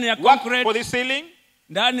linapita ndani ya work for concrete, the ceiling.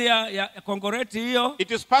 ndani ya concrete hiyo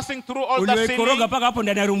It is passing through all that ulioikoroga ceiling. mpaka hapo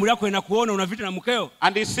ndani ya rumu yako, inakuona una vita na mkeo.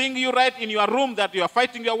 And he's seeing you right in your room that you are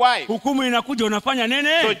fighting your wife. Hukumu inakuja, unafanya So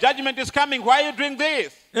nini? judgment is coming. Why are you doing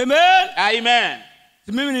this? Amen. Amen.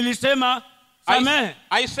 Si mimi nilisema samehe,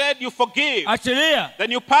 I said you forgive, achilia.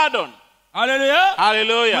 then you pardon. Haleluya.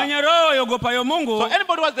 Hallelujah. Mwenye roho yogopayo Mungu, So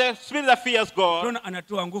anybody who has the spirit that fears God, tunaona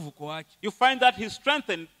anatoa nguvu kuacha. you find that he's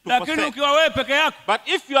strengthened to Lakini forsake. ukiwa wewe peke yako, But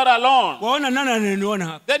if you are alone, waona nani ananiona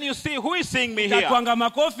hapa, then you see who is seeing me here. tatwanga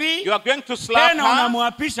makofi, You are going to slap tena her,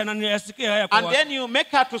 unamwapisha na niyasikia haya kwa and watu. then you make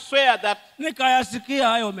her to swear that Nikayasikia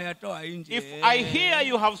hayo umeyatoa nje. if I hear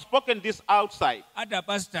you have spoken this outside, Hata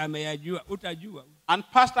pastor ameyajua, utajua. and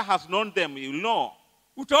pastor has known them, you know.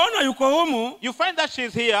 Utaona yuko humu, You find that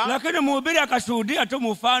she's here, lakini mhubiri akashuhudia tu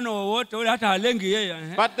mfano wowote ule, hata halengi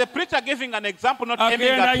yeye. but the preacher giving an example, not aiming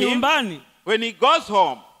Akienda at him. nyumbani, When he goes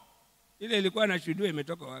home, ile ilikuwa nashuhudia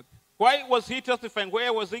imetoka wapi? Why was he testifying?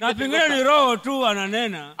 Where was he Na getting pengine ni those? roho tu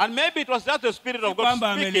ananena, And maybe it was just the Spirit of God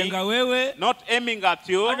kwamba speaking, amelenga wewe, not aiming at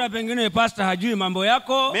you. hata pengine pastor hajui mambo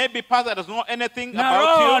yako, Maybe pastor doesn't know anything na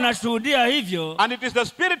roho about you. anashuhudia hivyo. And it is the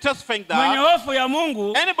Spirit testifying Mwenye that. hofu ya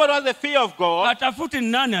Mungu Anybody who has the fear of God hatafuti ni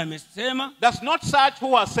nani amesema. does not search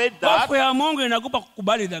who has said that. Hofu ya Mungu inakupa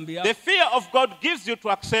kukubali dhambi The yako, fear of God gives you to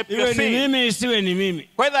accept your iwe ni sin. mimi isiwe ni mimi,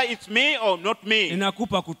 Whether it's me or not me,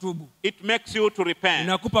 inakupa kutubu, it makes you to repent.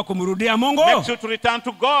 inakupa kumrudia Mungu. Makes you to return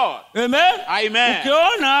to God. Amen. Amen.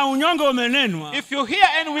 Ukiona unyonge umenenwa, If you hear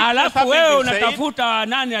any weakness alafu having wewe been said, unatafuta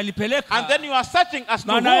nani alipeleka, and then you are searching as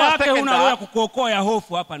to who maana has yake taken huna roho ya that, kukuokoa ya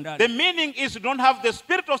hofu hapa the ndani. meaning is you don't have the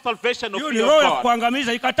spirit of salvation of Hiyo ni fear roho of ya God.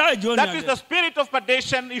 kukuangamiza, ikatae jioni That ya is leo. the spirit of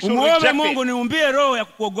perdition. You should Umuombe reject Mungu it. niumbie roho ya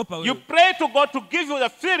kukuogopa You wewe. pray to God to give you the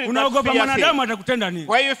spirit that Unaogopa fears mwanadamu Him. atakutenda nini?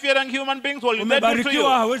 Why are you fearing human beings? Well, they do to Umebarikiwa, you.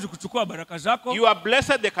 hawezi kuchukua baraka zako, You are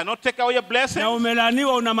blessed, they cannot take away your blessings. na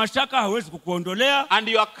umelaniwa, una mashaka, hawezi kukuondolea. And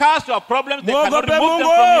you are cursed, your problems, they cannot Mwogope remove them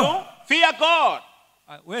Mungu. from you. Fear God,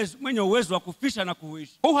 Mwenye uwezo wa kufisha na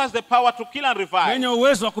kuishi, who has the power to kill and revive, mwenye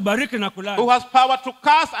uwezo wa kubariki na who kulani, has power to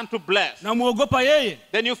curse and to bless. na muogopa yeye.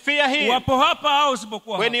 Then you fear Him. Wapo hapa au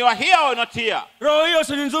usipokuwa When hapa. you are here or not here. Roho hiyo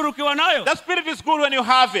si nzuri ukiwa nayo. That spirit is good when you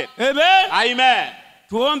have it. Amen. Amen.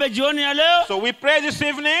 Tuombe jioni ya leo. So we pray this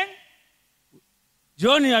evening,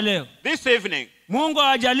 Jioni ya leo Mungu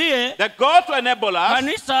awajalie that God to enable us,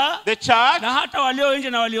 kanisa the church, na hata walio nje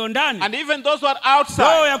na walio ndani, and even those who are roho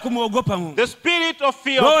outside, ya kumwogopa Mungu, the spirit of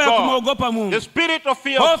fear roho of ya God, kumwogopa Mungu, the spirit of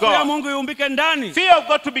fear of hofu ya God, Mungu iumbike ndani fear of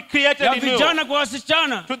God to be created ya in you, vijana kwa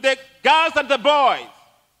wasichana, to the girls and the boys,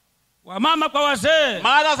 wamama kwa wazee.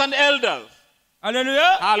 mothers and elders.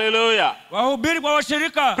 Haleluya. Hallelujah. Wahubiri kwa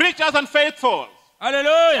washirika. Preachers and faithful.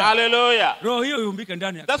 Haleluya. Hallelujah. Roho hiyo iumbike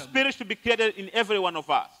ndani ya That kila mtu. spirit should be created in every one of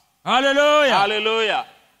us. Haleluya. Hallelujah.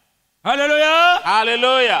 Haleluya.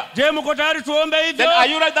 Hallelujah. Je, mko tayari tuombe Then hivyo?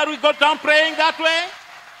 are you ready that we go down praying that way?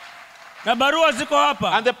 Na barua ziko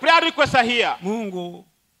hapa. And the prayer requests are here. Mungu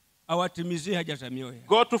awatimizie haja za mioyo yao.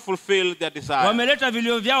 God to fulfill their desire. Wameleta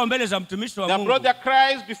vilio vyao mbele za mtumishi wa They Mungu. brought their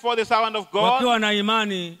cries before the servant of God. Wakiwa na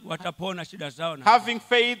imani watapona shida zao na. Having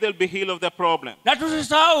faith, they'll be healed of their problem. Na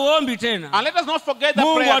tusisahau ombi tena. And let us not forget the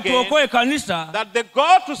Mungu prayer again, atuokoe kanisa that the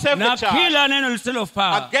God to save na the church kila neno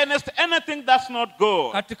lisilofaa against anything that's not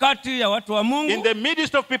good. katikati ya watu wa In Mungu, the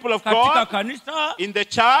midst of people of katika God, kanisa, in the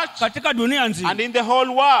church, katika dunia and nzima. in the whole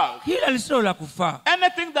world. Kila lisilo la kufaa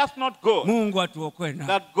Anything that's not good, Mungu atuokoe na.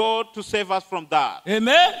 that God to save us from that.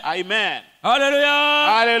 Amen. Amen. Haleluya.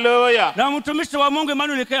 Hallelujah. Na mtumishi wa Mungu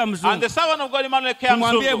Emmanuel Kea And Mzungu, the servant of God, Emmanuel K.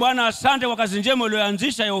 tumwambie Mzungu, Bwana asante kwa kazi njema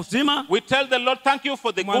uliyoanzisha ya uzima. we tell the Lord, thank you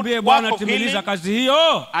for the good Mwambie work Bwana of timiliza healing. kazi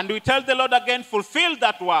hiyo. And we tell the Lord again, fulfill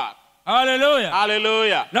that work. Haleluya.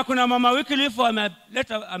 Hallelujah. Na kuna mama Wycliffe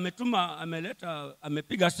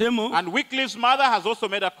amepiga simu. And Wycliffe's mother has also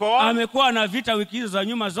made a call. Amekuwa na vita wiki hizo za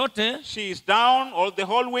nyuma zote. She is down all the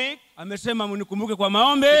whole week. Amesema mnikumbuke kwa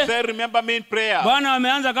maombi. She said, remember me in prayer. Bwana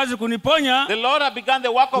ameanza kazi kuniponya. The Lord has begun the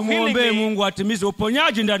work of healing Tumuombe me. Mungu atimize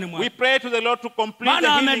uponyaji ndani We mwake. pray to the Lord to complete Maana the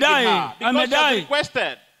healing in amedai, her. Because she has amedai.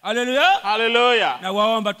 requested. Haleluya. Hallelujah. Na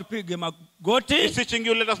waomba tupige magoti Beseeching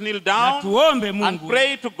you, let us kneel na down tuombe and Mungu.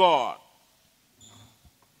 pray to God.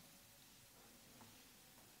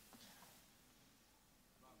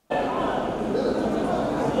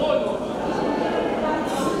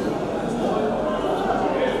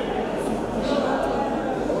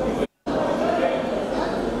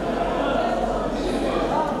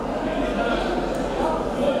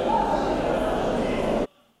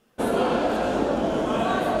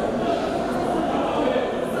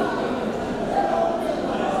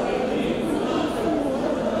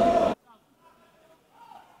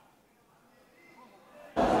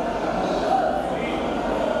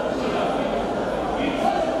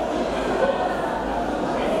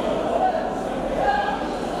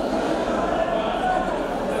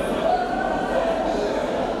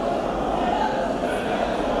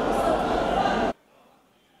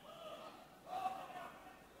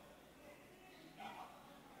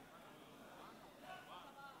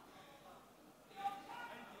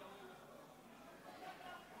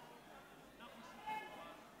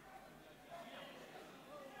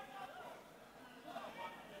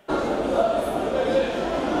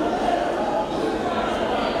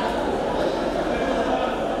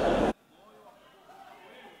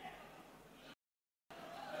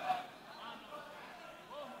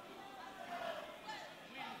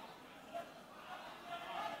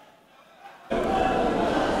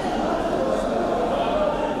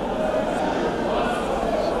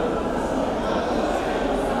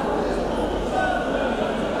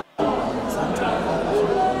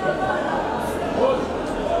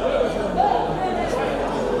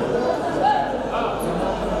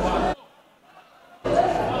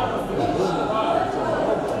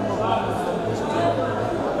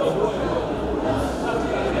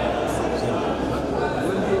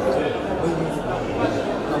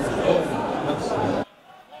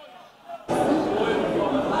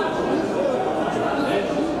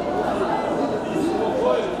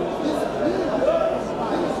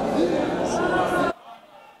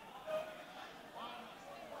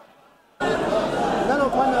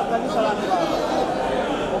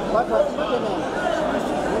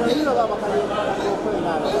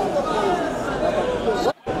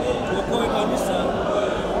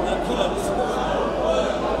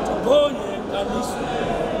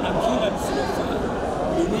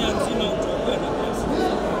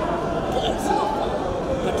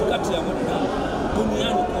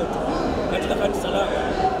 katika kanisa lako.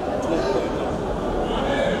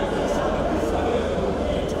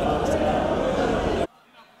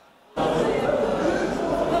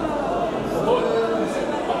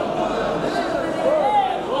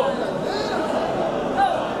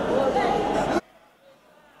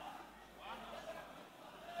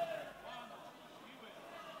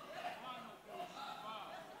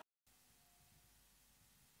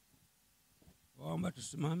 Waomba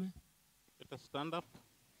tusimame. Let us stand up.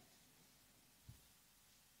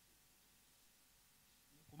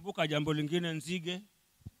 Kumbuka jambo lingine, nzige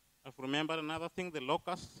I've remembered another thing, the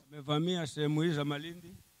locusts. wamevamia sehemu hizi za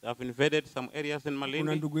Malindi. They have invaded some areas in Kuna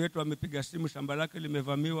Malindi. ndugu yetu amepiga simu, shamba lake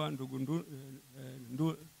limevamiwa, ndugu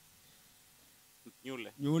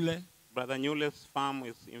Nyule. Brother Nyule's farm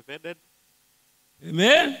is invaded.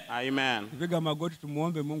 Amen. Amen. Piga magoti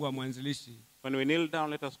tumuombe Mungu amwanzilishi. When we kneel down,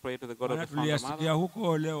 let us pray to the God of the founder Tuliyasikia mother.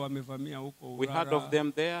 huko leo wamevamia huko. We heard of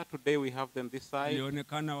them there. Today we have them this side.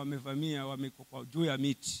 Ilionekana wamevamia wameko juu ya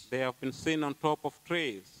miti. They have been seen on top of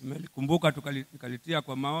trees. Kumbuka tukalitia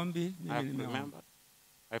kwa maombi. I have remembered.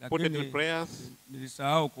 I put it in prayers.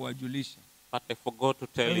 Nilisahau kuwajulisha. But I forgot to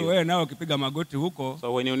tell you. Wewe nao ukipiga magoti huko.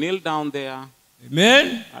 So when you kneel down there,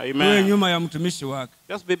 amen. Amen. Wewe nyuma ya mtumishi wake.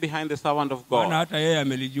 Just be behind the servant of Maana God. hata yeye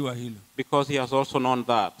amelijua hilo. Because he has also known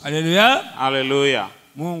that. Hallelujah. Hallelujah.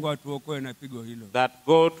 Mungu atuokoe na pigo hilo. That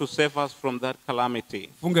God to save us from that calamity.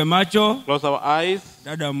 Funge macho. Close our eyes.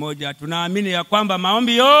 Dada mmoja, tunaamini ya kwamba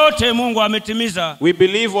maombi yote Mungu ametimiza. We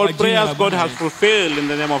believe all prayers God has fulfilled in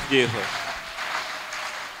the name of Jesus.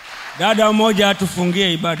 Dada mmoja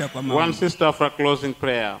atufungie ibada kwa maombi. One sister for a closing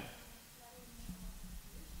prayer.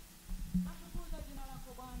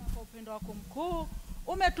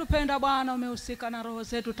 Umetupenda Bwana, umehusika na roho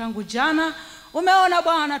zetu tangu jana. Umeona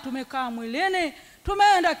Bwana tumekaa mwilini,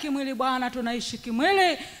 tumeenda kimwili Bwana, tunaishi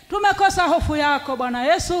kimwili. Tumekosa hofu yako Bwana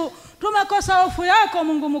Yesu. Tumekosa hofu yako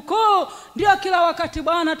Mungu mkuu. Ndio kila wakati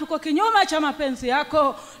Bwana tuko kinyume cha mapenzi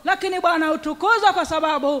yako. Lakini Bwana utukuzwe kwa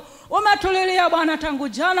sababu umetulilia Bwana tangu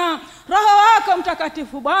jana. Roho wako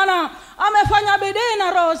mtakatifu Bwana amefanya bidii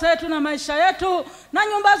na roho zetu na maisha yetu na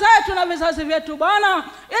nyumba zetu na vizazi vyetu Bwana,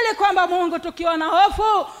 ili kwamba Mungu tukiwa na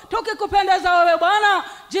hofu, tukikupendeza wewe Bwana,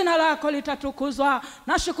 jina lako litatukuzwa.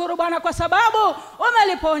 Nashukuru Bwana kwa sababu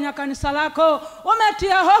umeliponya kanisa lako.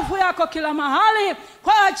 Umetia hofu yako kila mahali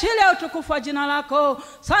kwa ajili ya utukufu wa jina lako.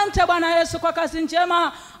 Asante Bwana Yesu kwa kazi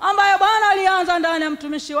njema ambayo Bwana alianza ndani ya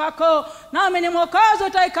mtumishi wako. Nami ni Mwokozi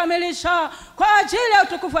utaikamilisha kwa ajili ya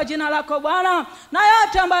utukufu wa jina lako Bwana. Na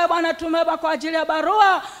yote ambayo Bwana tumeba kwa ajili ya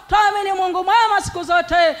barua, tuamini Mungu mwema siku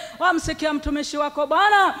zote wamsikia mtumishi wako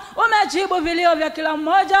Bwana. Umejibu vilio vya kila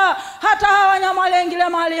mmoja, hata hawa wanyama waliingilia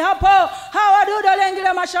mahali hapo, hawa wadudu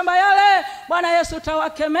waliingilia mashamba yale. Bwana Yesu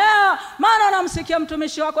utawakemea, maana unamsikia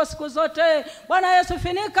mtumishi wako siku zote. Bwana Yesu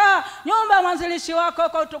finika nyumba ya mwanzilishi wako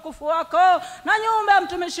kwa utukufu wako, na nyumba ya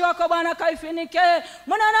mtumishi wako Bwana kaifinike.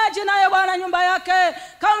 Mnenaji naye Bwana nyumba yake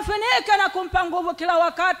kamfinike na kumpa nguvu kila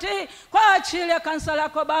wakati kwa ajili ya kanisa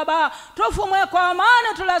lako Baba. Tufumwe kwa amani,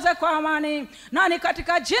 tulaze kwa amani. Nani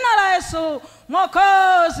katika jina la Yesu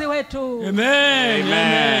Mwokozi wetu. Amen.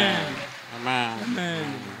 Amen. Amen.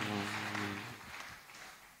 Amen.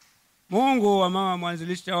 Mungu wa mama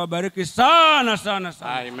mwanzilishi awabariki sana sana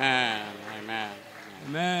sana. Amen. Amen.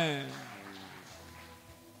 Amen.